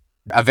was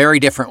a very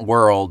different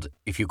world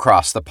if you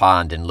cross the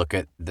pond and look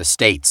at the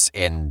States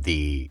in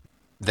the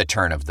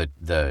turn of the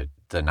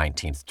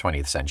 19th,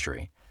 20th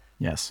century.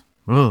 Yes.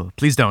 Ooh,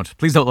 please don't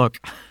look.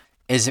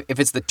 If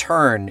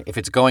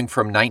it's going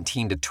from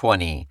 19 to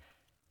 20,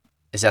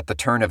 is that the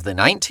turn of the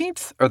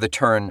 19th or the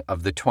turn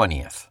of the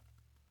 20th?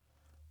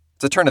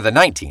 It's the turn of the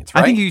 19th,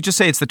 right? I think you just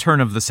say it's the turn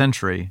of the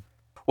century.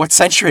 What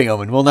century,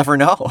 Omen? We'll never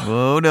know.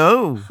 Oh,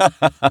 no.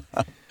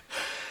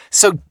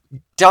 So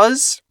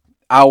does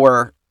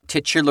our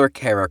titular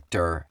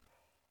character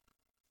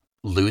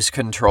lose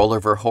control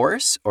of her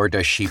horse, or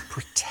does she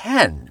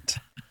pretend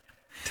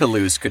to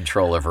lose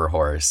control of her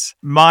horse?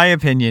 My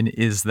opinion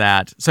is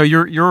that, so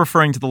you're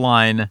referring to the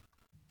line,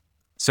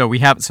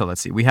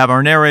 let's see, we have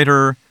our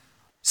narrator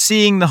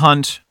seeing the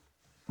hunt,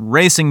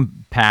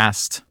 racing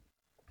past,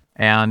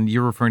 and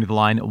you're referring to the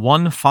line,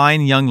 one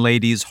fine young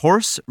lady's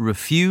horse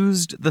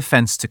refused the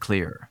fence to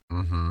clear.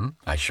 Mm-hmm.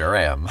 I sure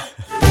am.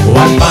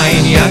 One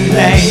fine young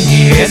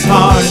lady's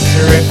horse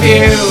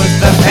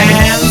refused the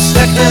fence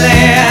to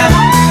clear.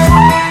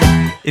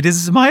 It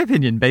is my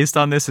opinion, based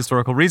on this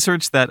historical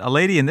research, that a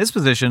lady in this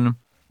position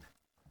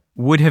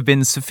would have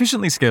been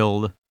sufficiently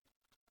skilled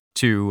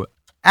to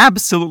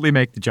absolutely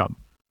make the jump.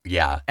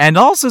 Yeah. And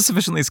also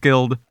sufficiently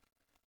skilled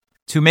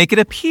to make it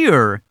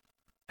appear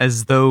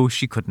as though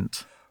she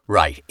couldn't.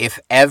 Right. If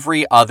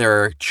every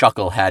other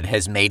chucklehead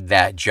has made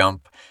that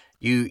jump,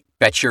 you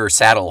bet your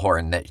saddle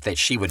horn that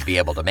she would be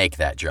able to make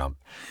that jump.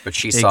 But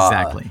she saw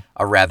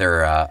a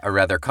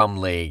rather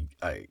comely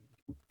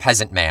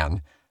peasant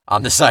man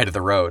on the side of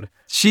the road.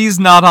 She's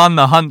not on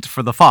the hunt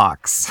for the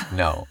fox.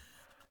 No.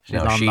 She's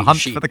on the hunt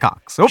for the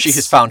cox. Oops. She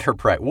has found her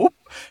prey. Whoop.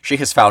 She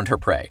has found her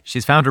prey.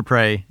 She's found her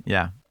prey,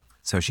 yeah.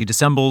 So she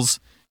dissembles.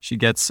 She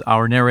gets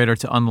our narrator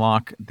to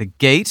unlock the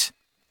gate.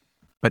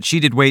 But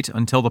she did wait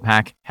until the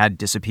pack had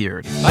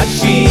disappeared. But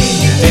she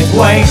did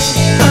wait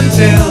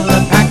until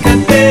the pack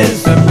had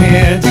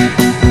disappeared.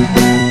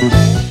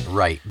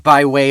 Right.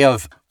 By way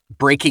of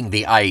breaking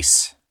the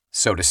ice,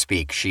 so to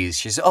speak,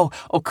 she's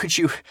could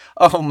you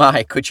open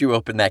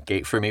that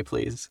gate for me,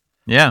 please?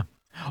 Yeah.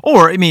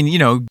 Or, I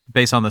mean,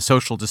 based on the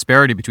social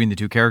disparity between the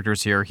two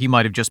characters here, he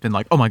might have just been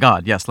like, oh my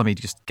God, yes, let me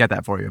just get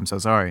that for you. I'm so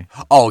sorry.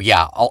 Oh,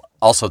 yeah.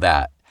 Also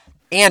that.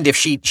 And if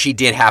she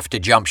did have to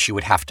jump, she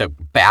would have to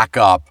back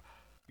up.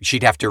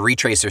 She'd have to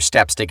retrace her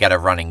steps to get a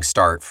running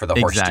start for the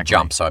horse to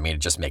jump. So, I mean, it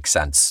just makes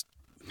sense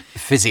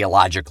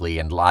physiologically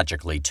and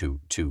logically to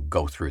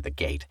go through the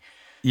gate.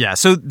 Yeah,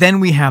 so then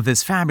we have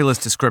this fabulous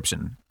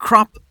description.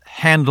 Crop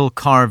handle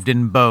carved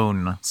in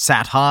bone,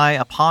 sat high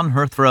upon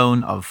her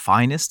throne of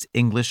finest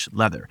English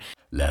leather.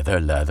 Leather,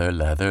 leather,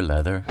 leather,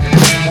 leather.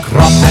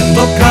 Crop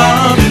handle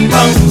carved in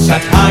bone,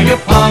 sat high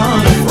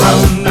upon a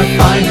throne of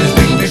finest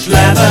English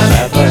leather,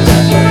 leather,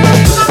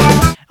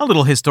 leather. A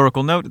little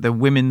historical note, the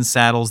women's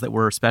saddles that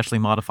were specially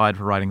modified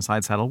for riding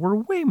side saddle were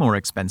way more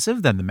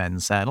expensive than the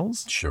men's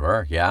saddles.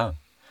 Sure, yeah.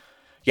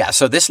 Yeah,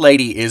 so this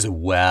lady is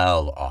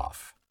well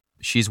off.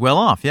 She's well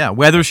off, yeah.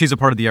 Whether she's a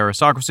part of the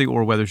aristocracy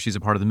or whether she's a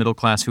part of the middle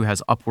class who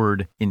has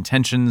upward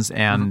intentions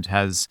and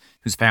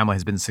whose family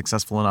has been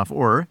successful enough,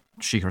 or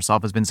she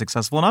herself has been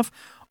successful enough,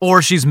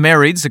 or she's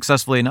married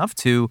successfully enough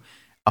to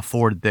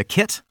afford the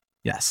kit.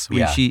 Yes,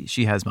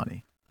 she has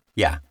money.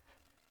 Yeah.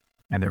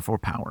 And therefore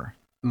power.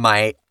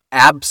 My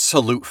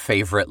absolute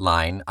favorite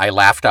line, I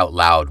laughed out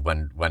loud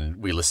when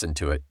we listened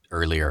to it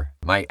earlier.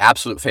 My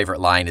absolute favorite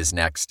line is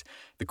next.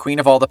 The queen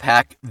of all the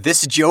pack,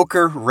 this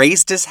joker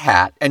raised his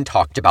hat and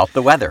talked about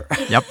the weather.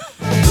 Yep.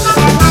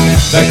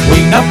 The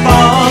queen of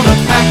all the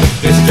pack,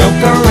 this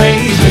joker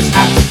raised his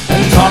hat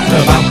and talked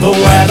about the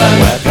weather.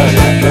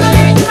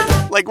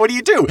 Like, what do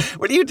you do?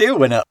 What do you do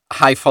when a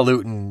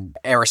highfalutin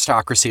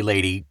aristocracy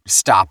lady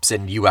stops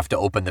and you have to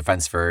open the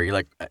fence for her? You're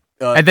like,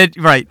 and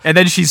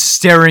then she's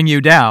staring you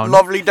down.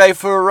 Lovely day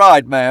for a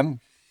ride, ma'am.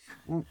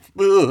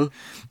 Ugh.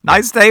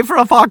 Nice day for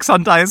a fox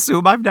hunt, I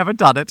assume. I've never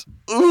done it.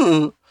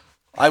 Ugh.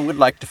 I would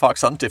like to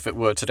fox hunt if it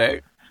were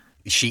today.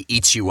 She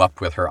eats you up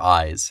with her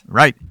eyes.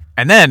 Right.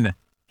 And then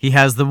he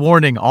has the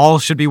warning, all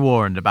should be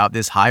warned about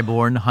this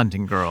highborn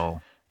hunting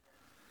girl.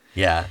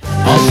 Yeah.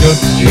 All should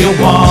be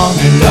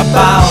warned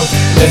about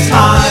this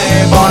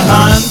highborn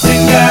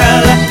hunting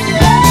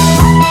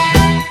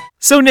girl.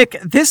 So,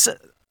 Nick,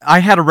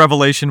 I had a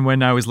revelation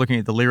when I was looking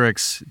at the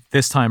lyrics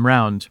this time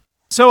round.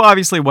 So,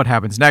 obviously, what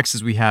happens next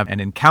is we have an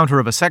encounter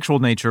of a sexual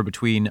nature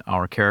between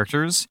our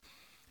characters,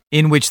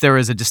 in which there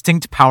is a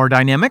distinct power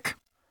dynamic.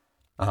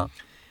 Uh-huh.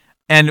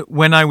 And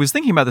when I was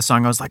thinking about the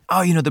song, I was like,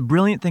 oh, the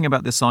brilliant thing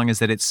about this song is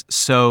that it's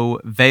so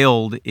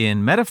veiled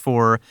in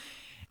metaphor,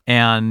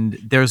 and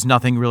there's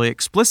nothing really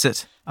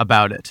explicit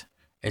about it.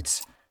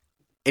 It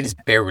is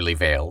barely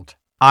veiled.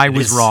 I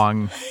was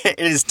wrong. It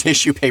is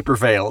tissue paper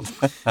veiled.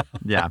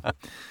 Yeah.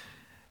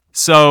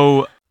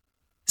 So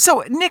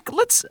Nick,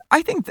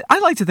 I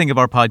like to think of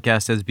our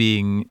podcast as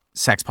being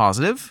sex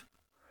positive.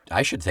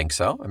 I should think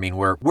so. I mean,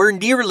 we're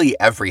nearly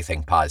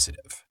everything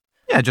positive.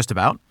 Yeah, just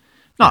about.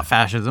 Not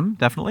fascism,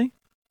 definitely.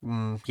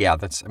 Yeah.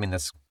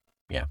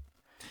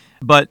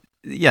 But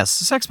yes,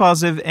 sex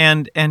positive,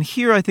 and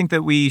here I think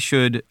that we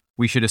should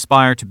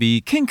aspire to be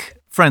kink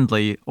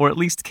friendly, or at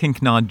least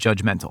kink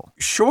non-judgmental.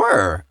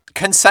 Sure.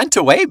 Consent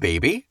away,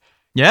 baby.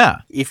 Yeah.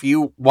 If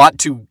you want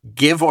to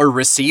give or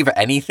receive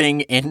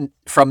anything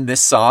from this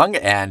song,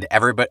 and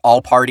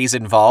all parties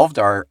involved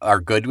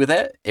are good with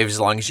it, as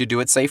long as you do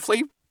it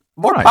safely,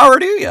 more power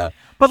to you.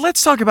 But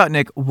let's talk about,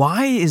 Nick,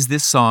 why is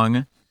this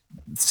song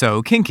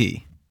so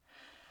kinky?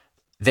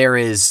 There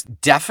is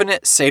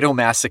definite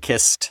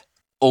sadomasochist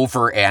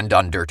over and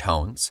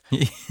undertones.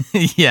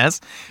 Yes.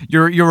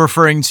 You're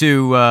referring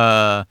to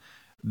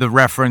the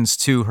reference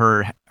to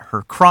her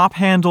crop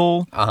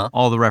handle,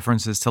 all the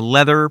references to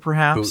leather,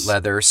 perhaps. Boot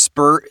leather,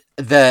 spur,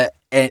 Yep.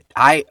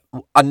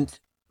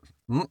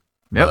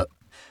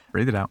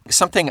 Breathe it out.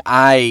 Something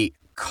I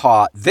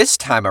caught this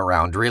time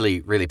around,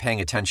 really, really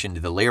paying attention to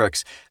the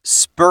lyrics,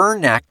 spur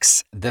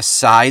necks the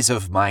size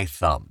of my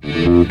thumb.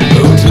 Boot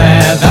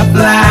leather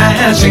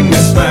flashing, the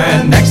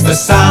spur necks the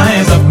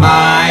size of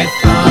my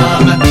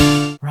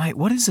thumb. Right.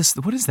 What is this?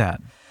 What is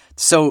that?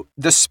 So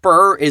the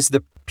spur is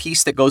the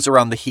piece that goes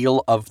around the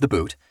heel of the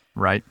boot.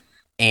 Right.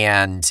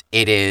 And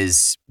it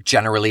is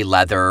generally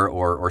leather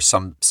or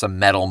some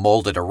metal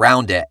molded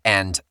around it.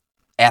 And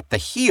at the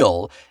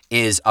heel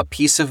is a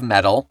piece of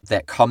metal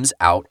that comes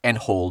out and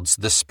holds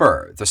the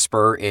spur. The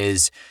spur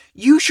is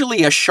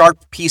usually a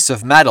sharp piece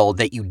of metal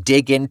that you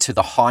dig into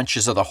the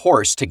haunches of the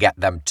horse to get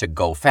them to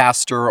go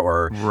faster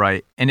or...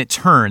 Right. And it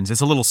turns.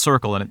 It's a little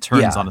circle and it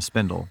turns on a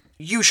spindle.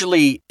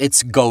 Usually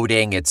it's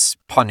goading, it's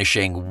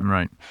punishing.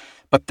 Right.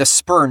 But the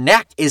spur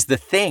neck is the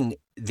thing,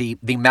 the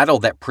metal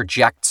that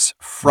projects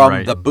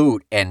from the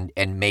boot and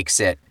makes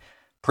it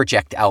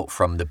project out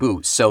from the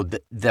boot. So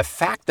the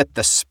fact that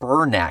the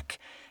spur neck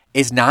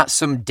is not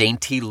some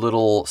dainty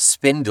little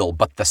spindle,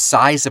 but the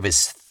size of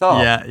his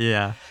thumb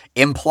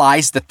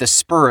implies that the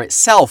spur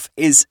itself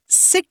is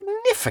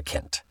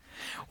significant.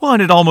 Well,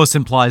 and it almost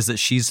implies that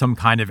she's some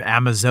kind of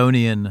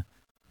Amazonian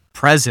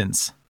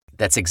presence.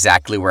 That's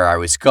exactly where I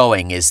was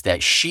going, is that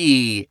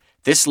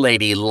this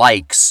lady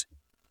likes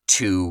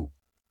to...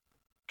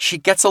 She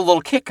gets a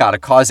little kick out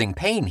of causing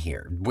pain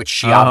here, which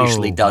she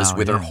obviously does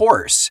with her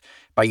horse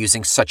by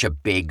using such a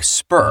big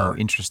spur. Oh,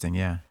 interesting,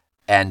 yeah.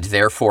 And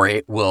therefore,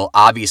 it will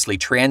obviously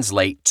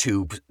translate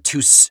to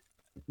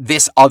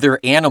this other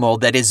animal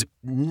that is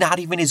not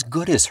even as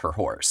good as her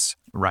horse.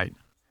 Right.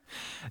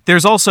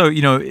 There's also,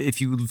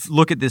 if you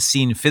look at this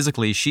scene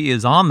physically, she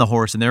is on the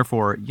horse and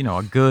therefore,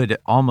 a good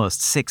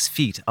almost 6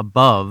 feet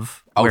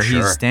above where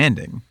he's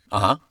standing.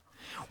 Uh-huh.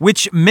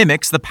 Which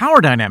mimics the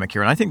power dynamic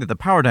here. And I think that the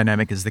power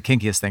dynamic is the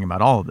kinkiest thing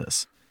about all of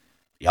this.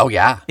 Oh,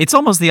 yeah. It's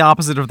almost the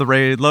opposite of the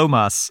Ray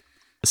Lomas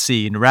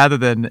scene. Rather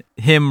than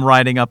him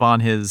riding up on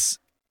his...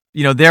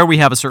 there we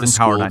have a certain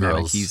power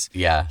dynamic.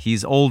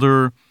 He's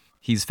older,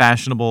 he's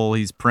fashionable,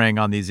 he's preying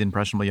on these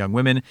impressionable young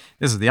women.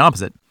 This is the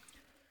opposite.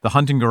 The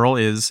hunting girl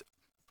is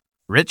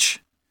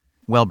rich,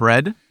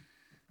 well-bred,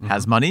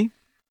 has money,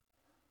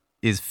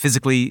 is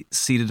physically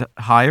seated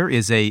higher,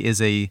 is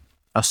a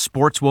a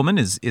sportswoman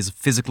is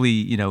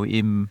physically,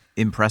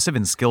 impressive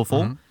and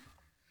skillful. Mm-hmm.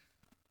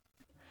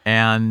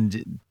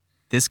 And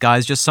this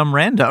guy's just some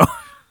rando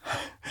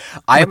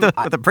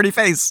with a pretty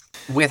face.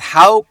 With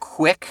how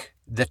quick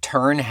the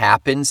turn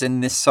happens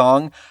in this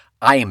song,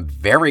 I am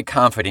very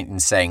confident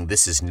in saying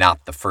this is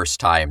not the first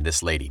time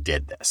this lady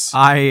did this.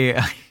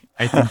 I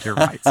think you're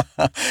right.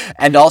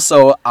 And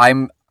also,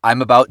 I'm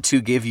about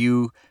to give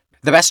you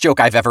the best joke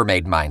I've ever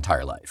made in my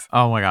entire life.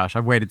 Oh my gosh,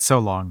 I've waited so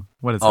long.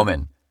 What is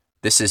Omen,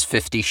 this is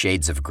 50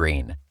 Shades of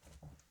Green.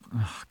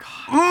 Oh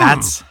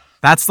God,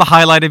 that's the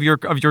highlight of your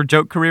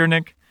joke career,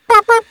 Nick.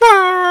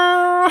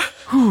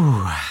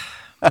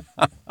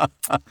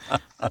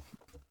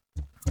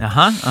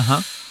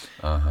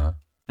 That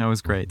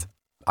was great.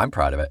 I'm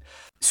proud of it.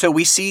 So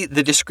we see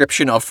the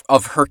description of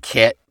her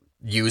kit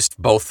used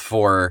both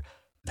for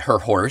her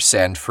horse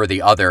and for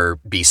the other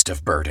beast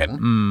of burden.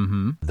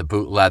 Mm-hmm. The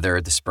boot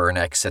leather, the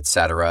spurnex,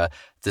 etc.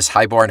 This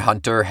highborn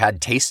hunter had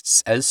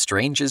tastes as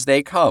strange as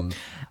they come.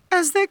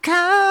 As they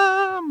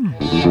come.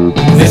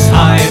 This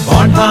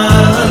highborn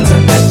hunter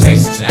that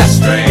tastes as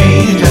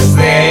strange as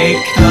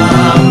they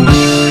come.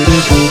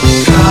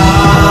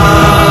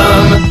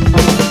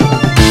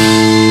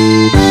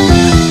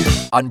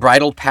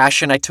 Unbridled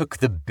passion, I took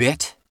the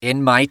bit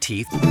in my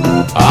teeth.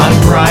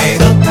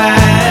 Unbridled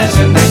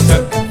passion, I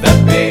took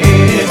the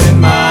bit in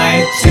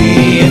my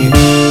teeth.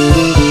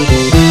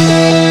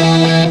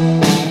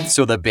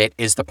 So the bit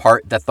is the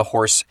part that the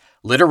horse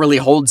literally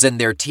holds in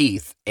their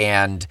teeth,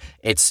 and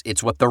it's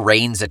what the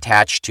reins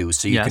attach to,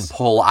 so you can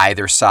pull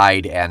either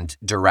side and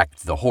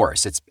direct the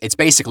horse. It's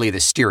basically the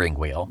steering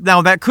wheel.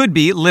 Now, that could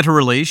be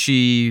literally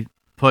she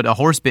put a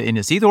horse bit in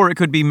his teeth, or it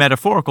could be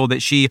metaphorical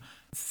that she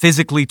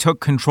physically took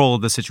control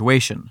of the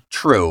situation.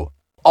 True.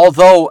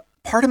 Although,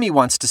 part of me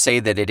wants to say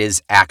that it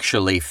is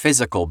actually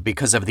physical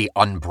because of the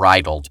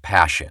unbridled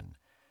passion.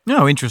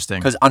 Oh, interesting.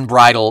 Because to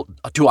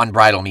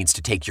unbridle means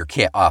to take your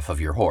kit off of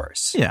your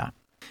horse. Yeah.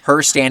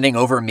 Her standing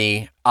over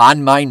me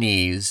on my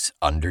knees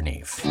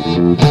underneath.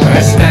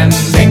 Her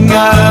standing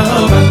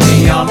over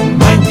me on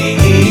my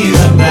knees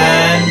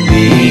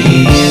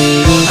underneath.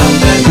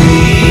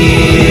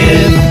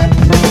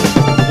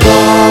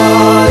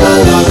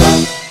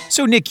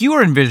 So, Nick, you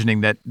are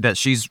envisioning that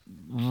she's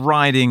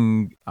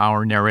riding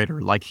our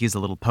narrator like he's a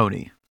little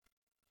pony.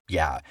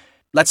 Yeah.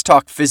 Let's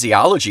talk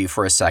physiology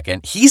for a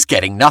second. He's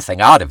getting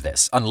nothing out of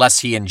this unless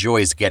he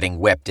enjoys getting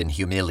whipped and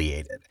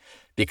humiliated.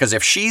 Because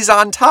if she's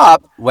on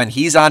top when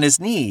he's on his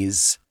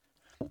knees,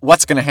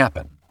 what's going to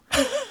happen?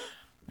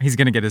 He's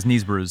going to get his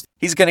knees bruised.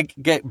 He's going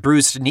to get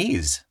bruised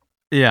knees.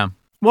 Yeah.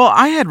 Well,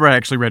 I had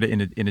actually read it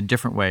in a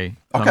different way.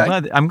 So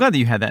Okay. I'm glad that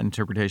you had that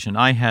interpretation.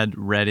 I had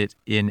read it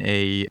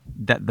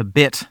that the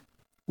bit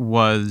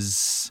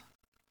was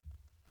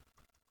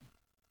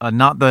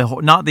not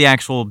the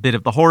actual bit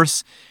of the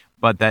horse,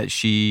 but that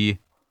she.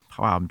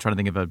 Wow, I'm trying to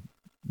think of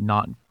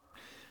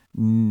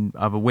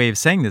a way of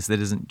saying this that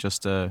isn't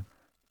just a.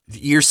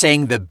 You're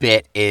saying the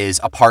bit is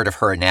a part of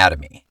her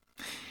anatomy.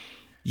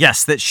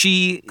 Yes, that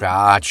she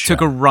Gotcha.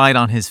 took a ride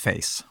on his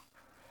face.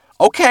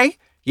 Okay.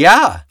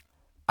 Yeah.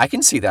 I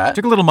can see that.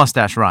 Took a little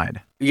mustache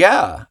ride.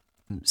 Yeah.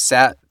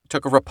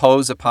 Took a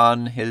repose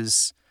upon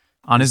his...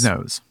 On his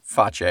nose.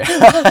 Face.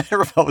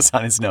 Repose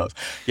on his nose.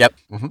 Yep.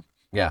 Mm-hmm.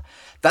 Yeah.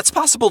 That's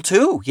possible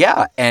too.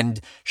 Yeah. And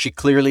she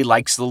clearly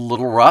likes the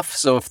little rough,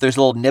 so if there's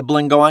a little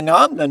nibbling going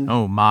on, then...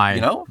 Oh my.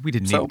 We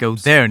didn't even go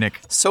there, Nick.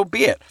 So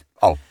be it.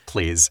 Oh,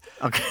 please.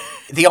 Okay.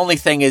 The only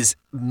thing is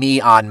me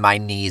on my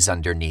knees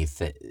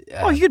underneath it.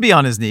 Well, he could be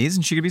on his knees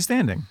and she could be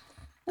standing.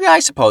 Yeah,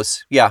 I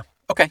suppose. Yeah.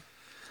 Okay.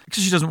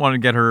 Because she doesn't want to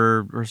get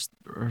her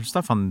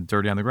stuff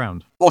dirty on the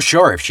ground. Well,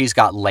 sure, if she's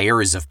got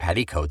layers of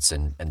petticoats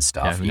and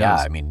stuff. who Yeah,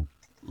 knows? I mean,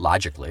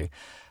 logically.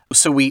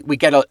 So we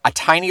get a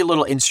tiny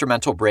little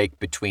instrumental break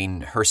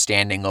between her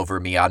standing over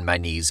me on my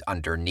knees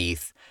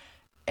underneath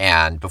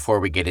and before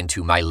we get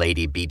into My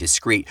Lady Be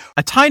Discreet.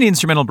 A tiny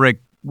instrumental break,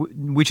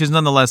 which is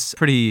nonetheless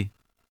pretty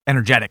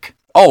energetic.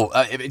 Oh,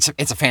 it's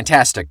a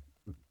fantastic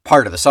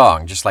part of the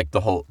song, just like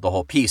the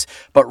whole piece.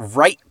 But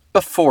right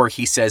before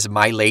he says,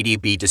 "My lady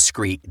be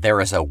discreet," there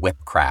is a whip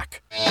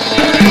crack.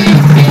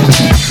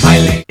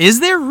 Is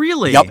there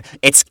really? Yep,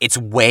 it's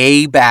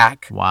way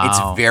back. Wow. It's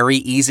very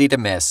easy to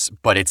miss,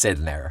 but it's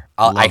in there.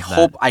 I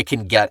hope I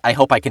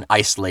can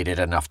isolate it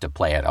enough to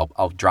play it.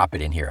 I'll drop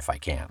it in here if I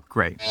can.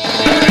 Great.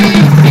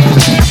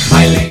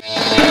 My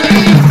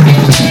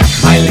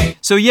lady.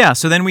 So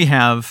then we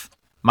have,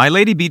 "My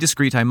lady be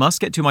discreet, I must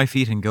get to my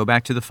feet and go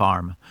back to the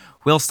farm.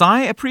 Whilst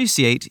I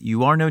appreciate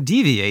you are no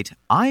deviate,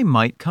 I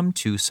might come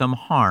to some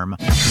harm."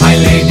 My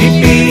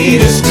lady be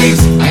discreet,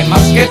 I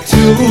must get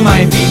to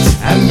my feet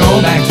and go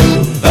back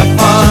to the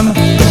farm.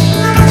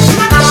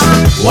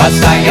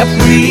 Whilst I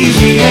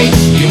appreciate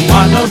you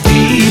are no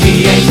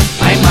deviate,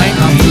 I might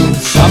come to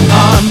some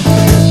harm.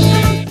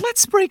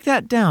 Let's break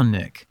that down,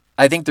 Nick.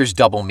 I think there's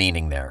double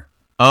meaning there.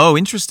 Oh,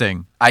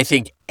 interesting. I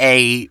think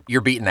A,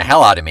 you're beating the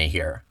hell out of me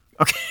here.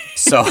 Okay.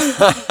 So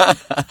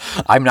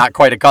I'm not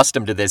quite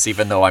accustomed to this,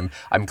 even though I'm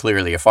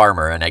clearly a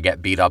farmer and I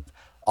get beat up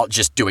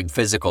just doing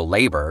physical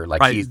labor.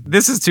 Like Right.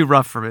 This is too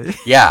rough for me.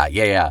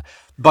 yeah.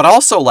 But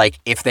also, like,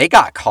 if they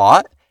got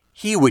caught,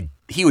 he would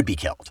be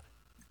killed.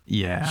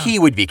 Yeah. He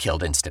would be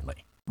killed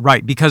instantly.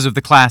 Right, because of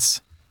the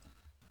class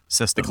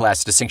system. The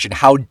class distinction.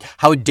 How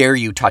dare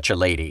you touch a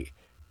lady?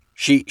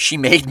 She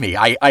made me.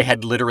 I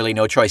had literally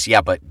no choice.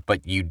 Yeah, but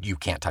you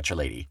can't touch a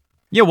lady.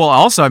 Yeah, well,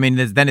 also, I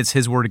mean, then it's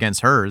his word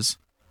against hers.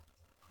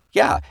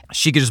 Yeah,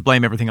 She could just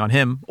blame everything on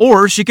him,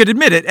 or she could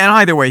admit it, and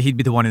either way, he'd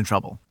be the one in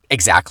trouble.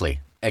 exactly.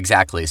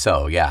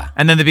 So, yeah.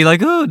 And then they'd be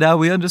like, oh, now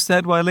we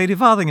understand why Lady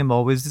Farthingham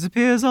always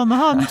disappears on the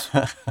hunt.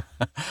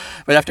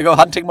 We'd have to go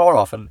hunting more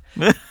often.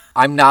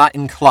 I'm not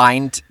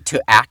inclined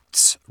to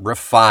act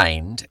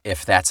refined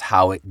if that's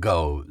how it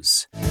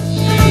goes.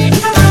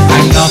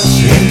 I'm not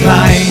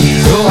inclined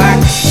to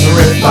act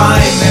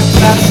refined if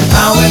that's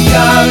how it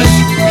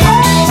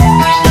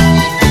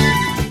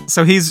goes.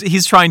 So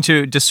he's trying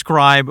to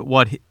describe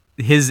what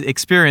his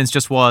experience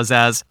just was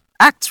as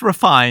acts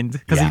refined,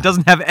 because he Yeah.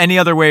 doesn't have any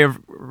other way of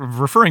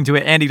referring to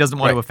it, and he doesn't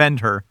want to offend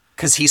her.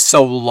 Because he's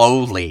so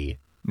lowly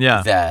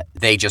Yeah. that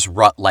they just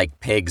rut like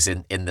pigs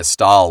in the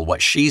stall.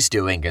 What she's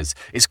doing is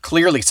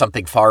clearly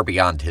something far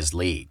beyond his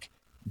league,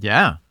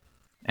 Yeah.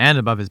 And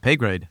above his pay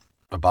grade.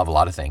 above a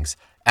lot of things.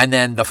 And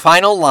then the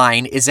final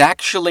line is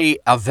actually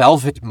a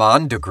Velvet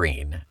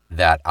Mondegreen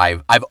that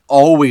I've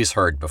always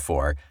heard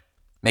before.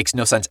 Makes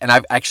no sense. And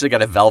I've actually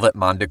got a Velvet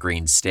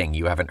Mondegreen sting.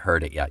 You haven't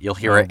heard it yet. You'll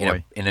hear it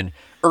boy. in an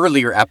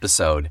earlier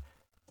episode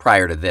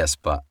prior to this.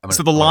 But I'm gonna,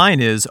 So the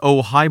line is,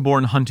 oh,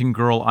 highborn hunting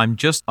girl, I'm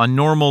just a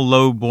normal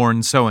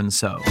low-born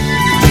so-and-so.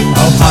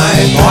 Oh,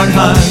 highborn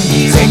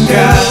hunting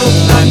girl,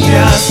 I'm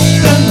just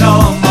a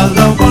normal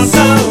local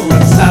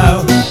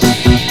so-and-so.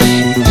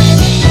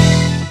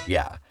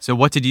 Yeah. So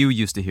what did you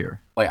used to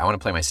hear? Wait, I want to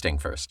play my sting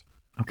first.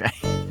 Okay.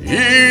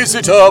 Is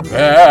it a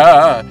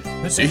bear?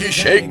 Is he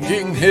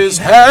shaking his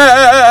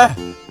hair?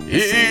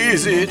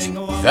 Is it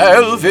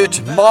Velvet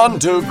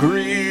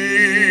Mondegreen?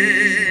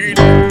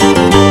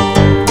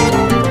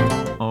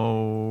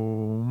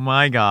 Oh,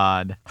 my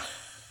God.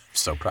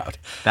 So proud.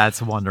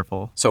 That's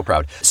wonderful. So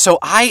proud.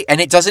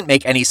 And it doesn't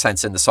make any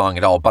sense in the song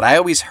at all, but I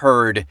always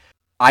heard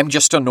I'm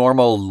just a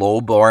normal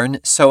lowborn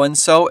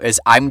so-and-so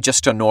is I'm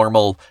just a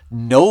normal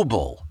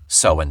noble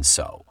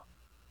so-and-so.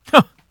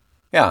 Huh.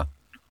 Yeah.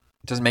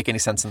 It doesn't make any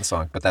sense in the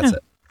song, but that's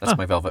it. That's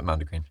my Velvet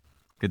Mondegreen.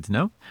 Good to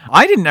know.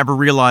 I didn't ever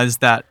realize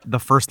that the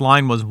first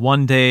line was,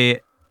 one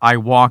day I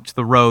walked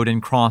the road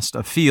and crossed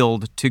a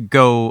field to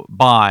go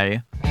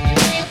by.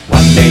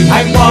 One day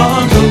I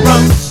walked the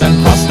roads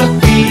and crossed the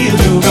field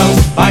to go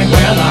by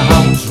where the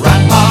hounds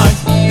ran hard.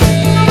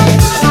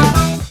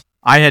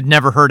 I had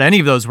never heard any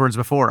of those words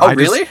before. Oh,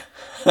 really?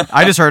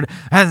 I just heard,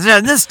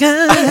 this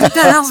down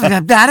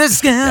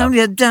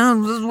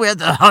where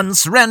the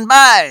hunts ran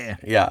by.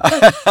 Yeah.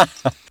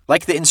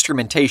 Like the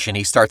instrumentation,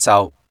 he starts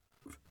out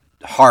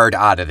hard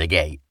out of the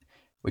gate,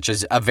 which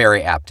is a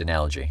very apt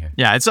analogy here.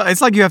 Yeah, it's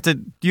like you have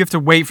to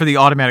wait for the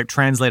automatic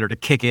translator to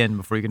kick in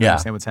before you can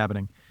understand what's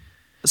happening.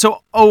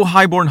 So, oh,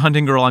 highborn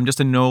hunting girl, I'm just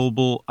a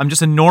normal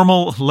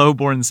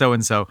lowborn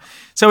so-and-so.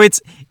 So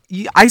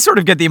I sort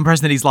of get the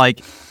impression that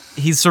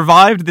he's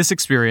survived this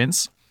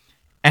experience,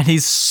 and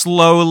he's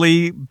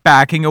slowly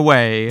backing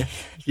away,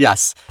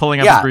 Yes. pulling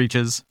up his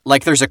breeches.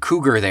 Like there's a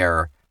cougar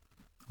there.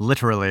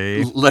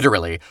 Literally.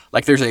 Literally.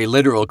 Like there's a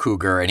literal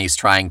cougar and he's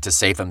trying to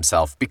save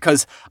himself.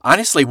 Because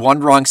honestly, one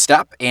wrong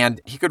step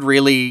and he could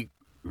really,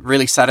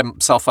 really set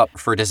himself up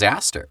for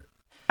disaster.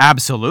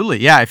 Absolutely.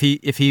 Yeah, if he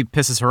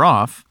pisses her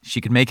off,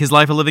 she could make his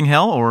life a living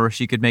hell, or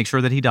she could make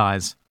sure that he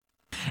dies.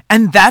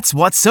 And that's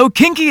what's so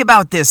kinky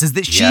about this, is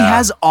that she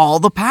has all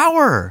the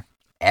power.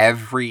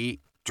 Every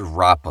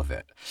drop of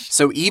it.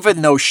 So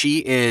even though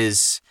she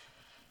is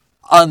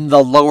on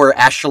the lower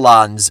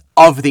echelons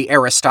of the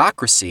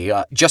aristocracy,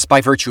 just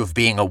by virtue of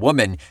being a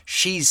woman,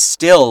 she's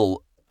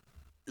still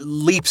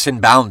leaps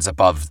and bounds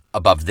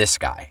above this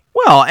guy.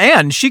 Well,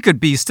 and she could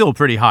be still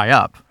pretty high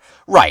up.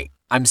 Right.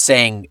 I'm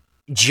saying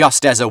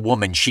just as a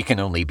woman, she can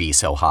only be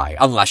so high,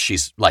 unless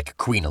she's like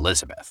Queen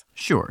Elizabeth.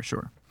 Sure.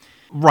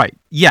 Right.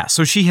 Yeah,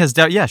 so she has,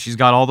 she's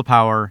got all the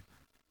power.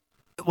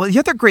 Well, the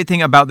other great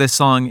thing about this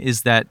song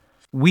is that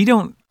we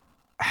don't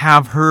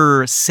have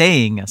her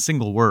saying a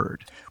single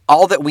word.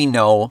 All that we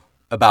know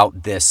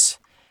about this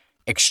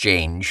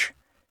exchange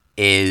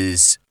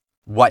is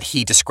what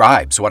he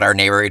describes, what our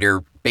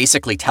narrator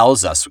basically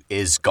tells us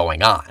is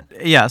going on.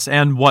 Yes,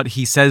 and what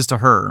he says to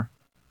her.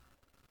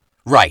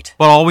 Right.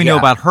 But all we know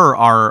about her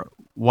are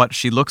what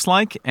she looks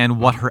like and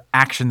what her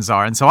actions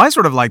are. And so I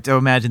sort of like to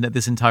imagine that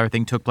this entire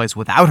thing took place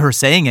without her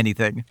saying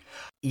anything.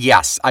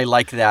 Yes, I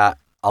like that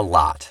a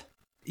lot.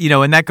 You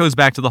know, and that goes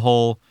back to the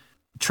whole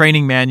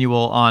training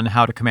manual on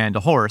how to command a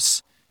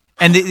horse.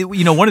 And,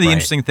 one of the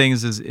interesting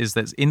things is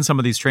that in some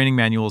of these training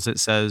manuals, it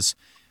says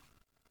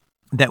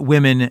that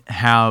women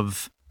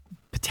have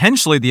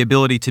potentially the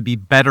ability to be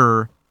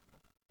better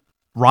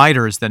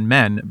riders than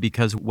men,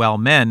 because while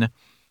men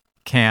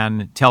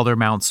can tell their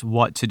mounts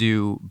what to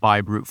do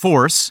by brute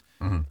force,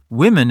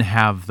 women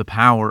have the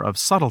power of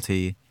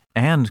subtlety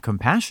and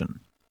compassion.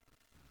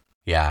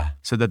 Yeah.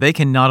 So that they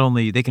can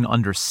they can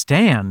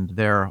understand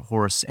their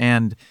horse,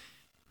 and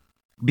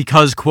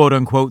because, quote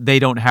unquote, they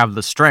don't have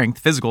the strength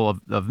physical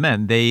of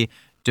men, they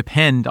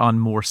depend on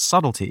more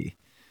subtlety.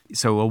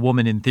 So a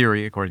woman, in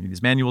theory, according to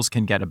these manuals,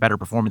 can get a better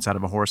performance out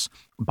of a horse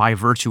by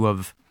virtue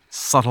of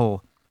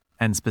subtle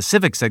and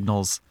specific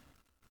signals.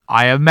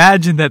 I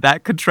imagine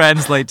that could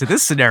translate to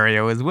this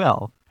scenario as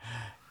well.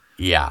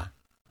 Yeah.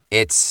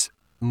 It's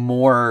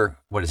more,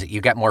 what is it?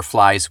 You get more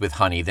flies with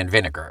honey than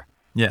vinegar.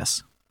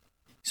 Yes.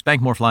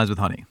 Spank more flies with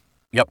honey.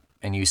 Yep.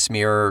 And you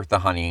smear the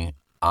honey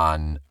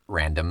on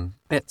random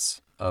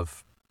bits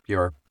of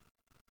your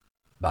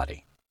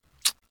body.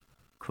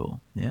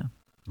 Cool. Yeah.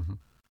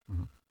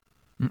 Mm-hmm.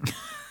 Mm-hmm.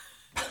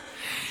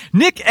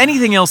 Nick,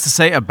 anything else to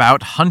say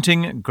about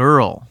Hunting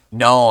Girl?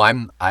 No,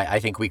 I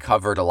think we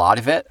covered a lot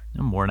of it.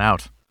 I'm worn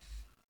out.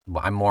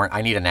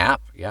 I need a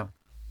nap. Yeah.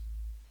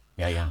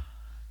 Yeah.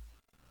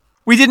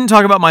 We didn't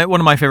talk about one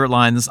of my favorite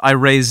lines. I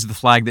raised the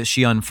flag that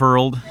she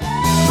unfurled.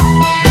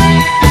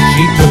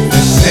 She took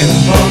the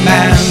simple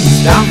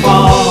man's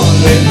downfall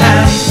in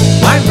hand.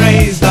 I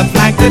raised the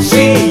flag that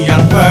she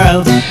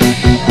unfurled.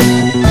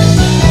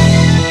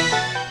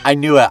 I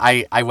knew it.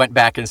 I went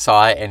back and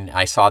saw it, and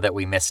I saw that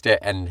we missed it,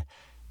 and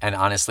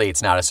honestly,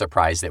 it's not a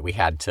surprise that we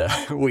had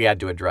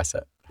to address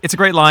it. It's a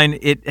great line.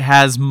 It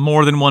has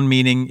more than one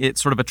meaning.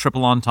 It's sort of a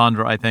triple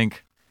entendre, I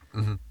think.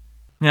 Mm-hmm.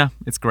 Yeah,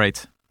 it's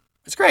great.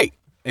 It's great.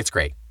 It's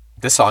great.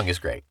 This song is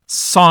great.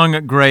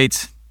 Song,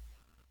 great.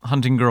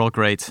 Hunting Girl,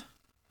 great.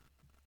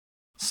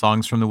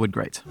 Songs from the Wood,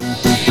 great.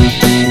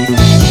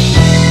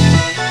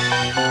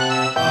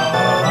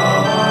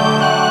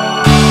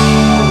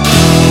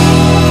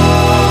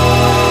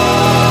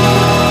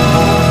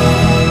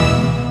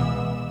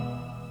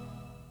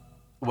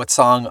 What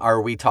song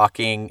are we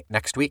talking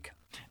next week?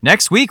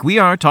 Next week, we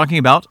are talking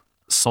about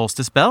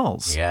Solstice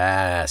Bells.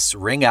 Yes,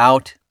 ring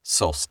out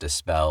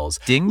solstice bells.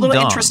 Ding little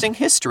dong. Interesting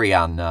history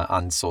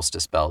on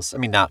solstice bells. I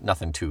mean,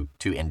 nothing too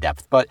in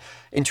depth, but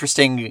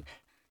interesting.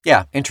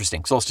 Yeah,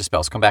 interesting. Solstice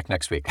bells. Come back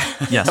next week.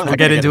 Yes, we'll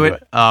get into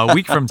it a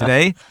week from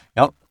today.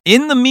 Yep.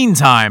 In the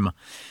meantime,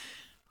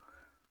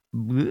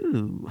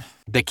 woo.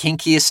 The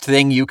kinkiest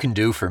thing you can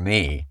do for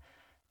me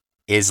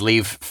is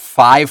leave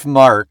 5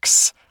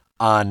 marks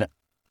on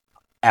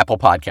Apple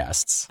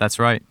Podcasts. That's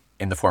right.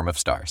 In the form of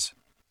stars.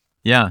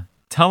 Yeah.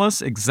 Tell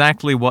us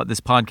exactly what this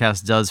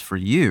podcast does for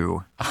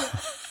you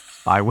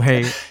by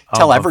way of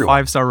Tell a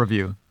everyone. 5-star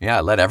review. Yeah,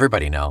 let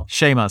everybody know.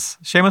 Shame us.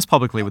 Shame us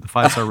publicly with a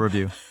 5-star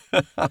review.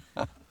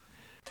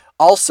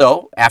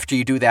 Also, after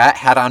you do that,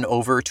 head on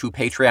over to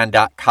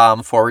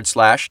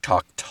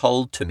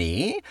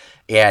patreon.com/talktoldtome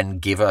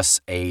and give us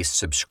a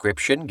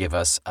subscription, give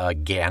us a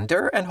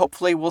gander, and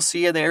hopefully we'll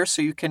see you there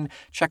so you can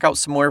check out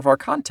some more of our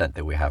content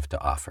that we have to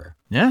offer.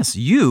 Yes,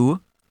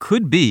 you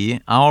could be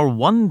our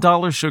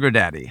 $1 sugar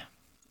daddy.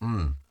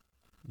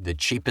 The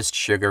cheapest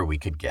sugar we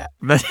could get.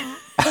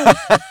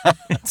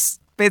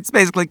 It's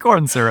basically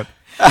corn syrup.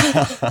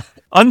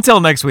 Until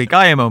next week,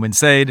 I am Omen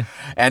Sade.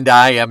 And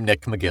I am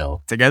Nick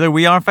McGill. Together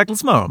we are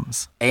Feckless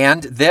Momes.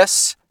 And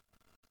this,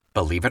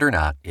 believe it or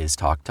not, is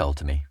Talk Tell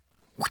to Me.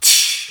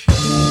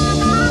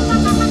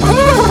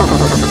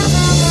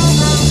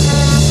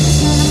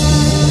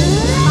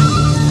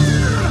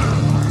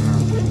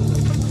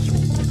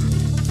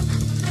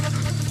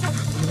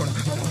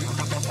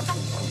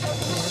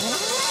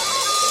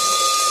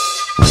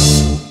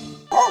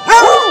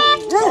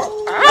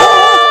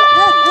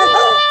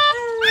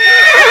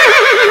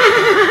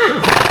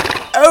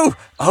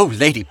 Oh,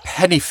 Lady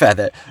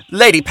Pennyfeather.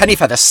 Lady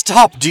Pennyfeather,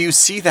 stop! Do you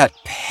see that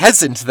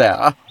peasant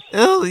there?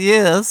 Oh,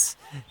 yes.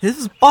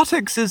 His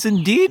buttocks is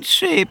indeed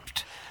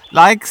shaped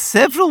like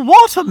several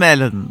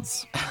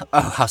watermelons.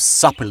 Oh, how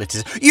supple it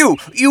is. You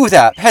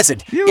there,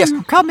 peasant. Yes,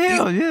 come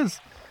here, yes.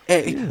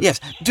 Yes,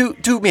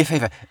 do me a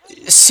favor.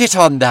 Sit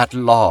on that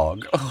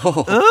log.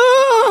 Oh.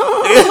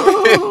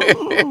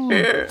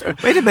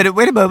 Wait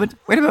a moment.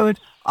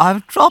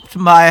 I've dropped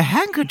my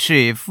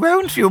handkerchief.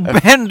 Won't you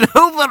bend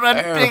over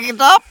and pick it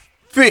up?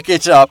 Pick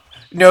it up.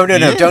 No,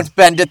 Yes. don't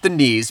bend at the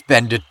knees.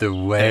 Bend at the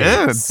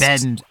waist.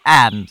 Bend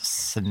and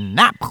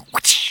snap.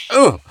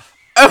 Oh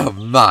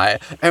my.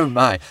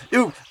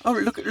 Oh,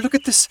 look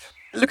at this.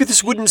 Look at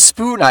this wooden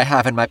spoon I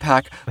have in my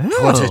pack.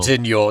 Put it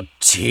in your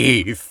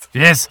teeth.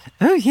 Yes.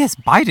 Oh, yes,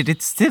 bite it.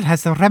 It still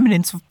has the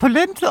remnants of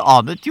polenta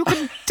on it. You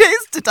can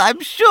taste it,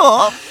 I'm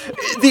sure.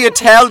 The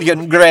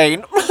Italian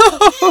grain.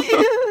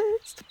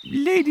 Yes.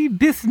 Lady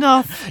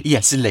Bisnoth.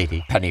 Yes,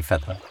 Lady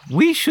Pennyfeather.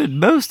 We should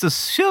most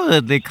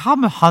assuredly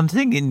come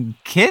hunting in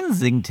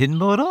Kensington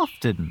more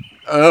often.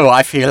 Oh,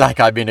 I feel like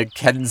I'm in a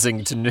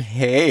Kensington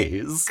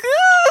haze.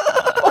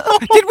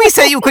 Did we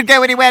say you could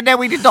go anywhere? No,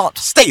 we did not.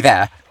 Stay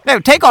there. No,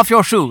 take off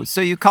your shoes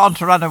so you can't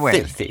run away.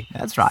 Filthy.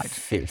 That's right.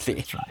 Filthy.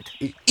 That's right.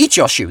 Eat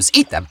your shoes.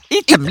 Eat them.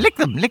 Lick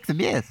them,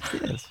 yes.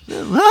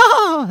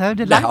 Oh, how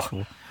delightful.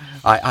 Now,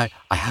 I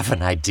have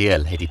an idea,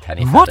 Lady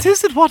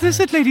Pennyfeather. What is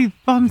it, Lady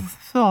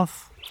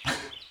Bunthorth?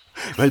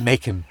 We'll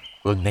make him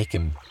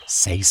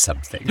say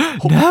something.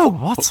 No,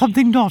 what's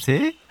something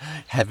naughty?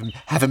 Have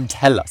him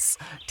tell us.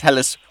 Tell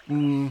us.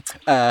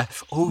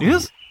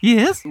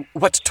 Yes?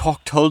 What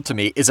Talk told to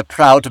me is a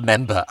proud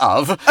member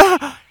of.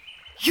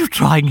 You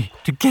trying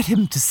to get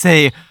him to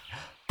say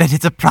that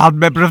it's a proud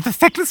member of the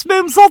Feckless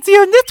Gnomes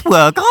Audio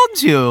Network,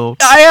 aren't you?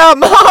 I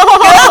am.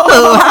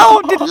 Oh,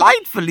 how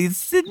delightfully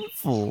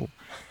sinful.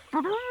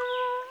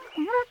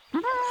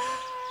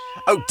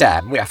 Oh,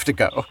 damn, we have to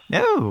go.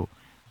 No,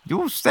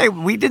 you stay.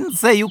 We didn't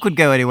say you could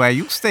go anywhere.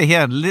 You stay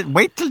here and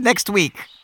wait till next week.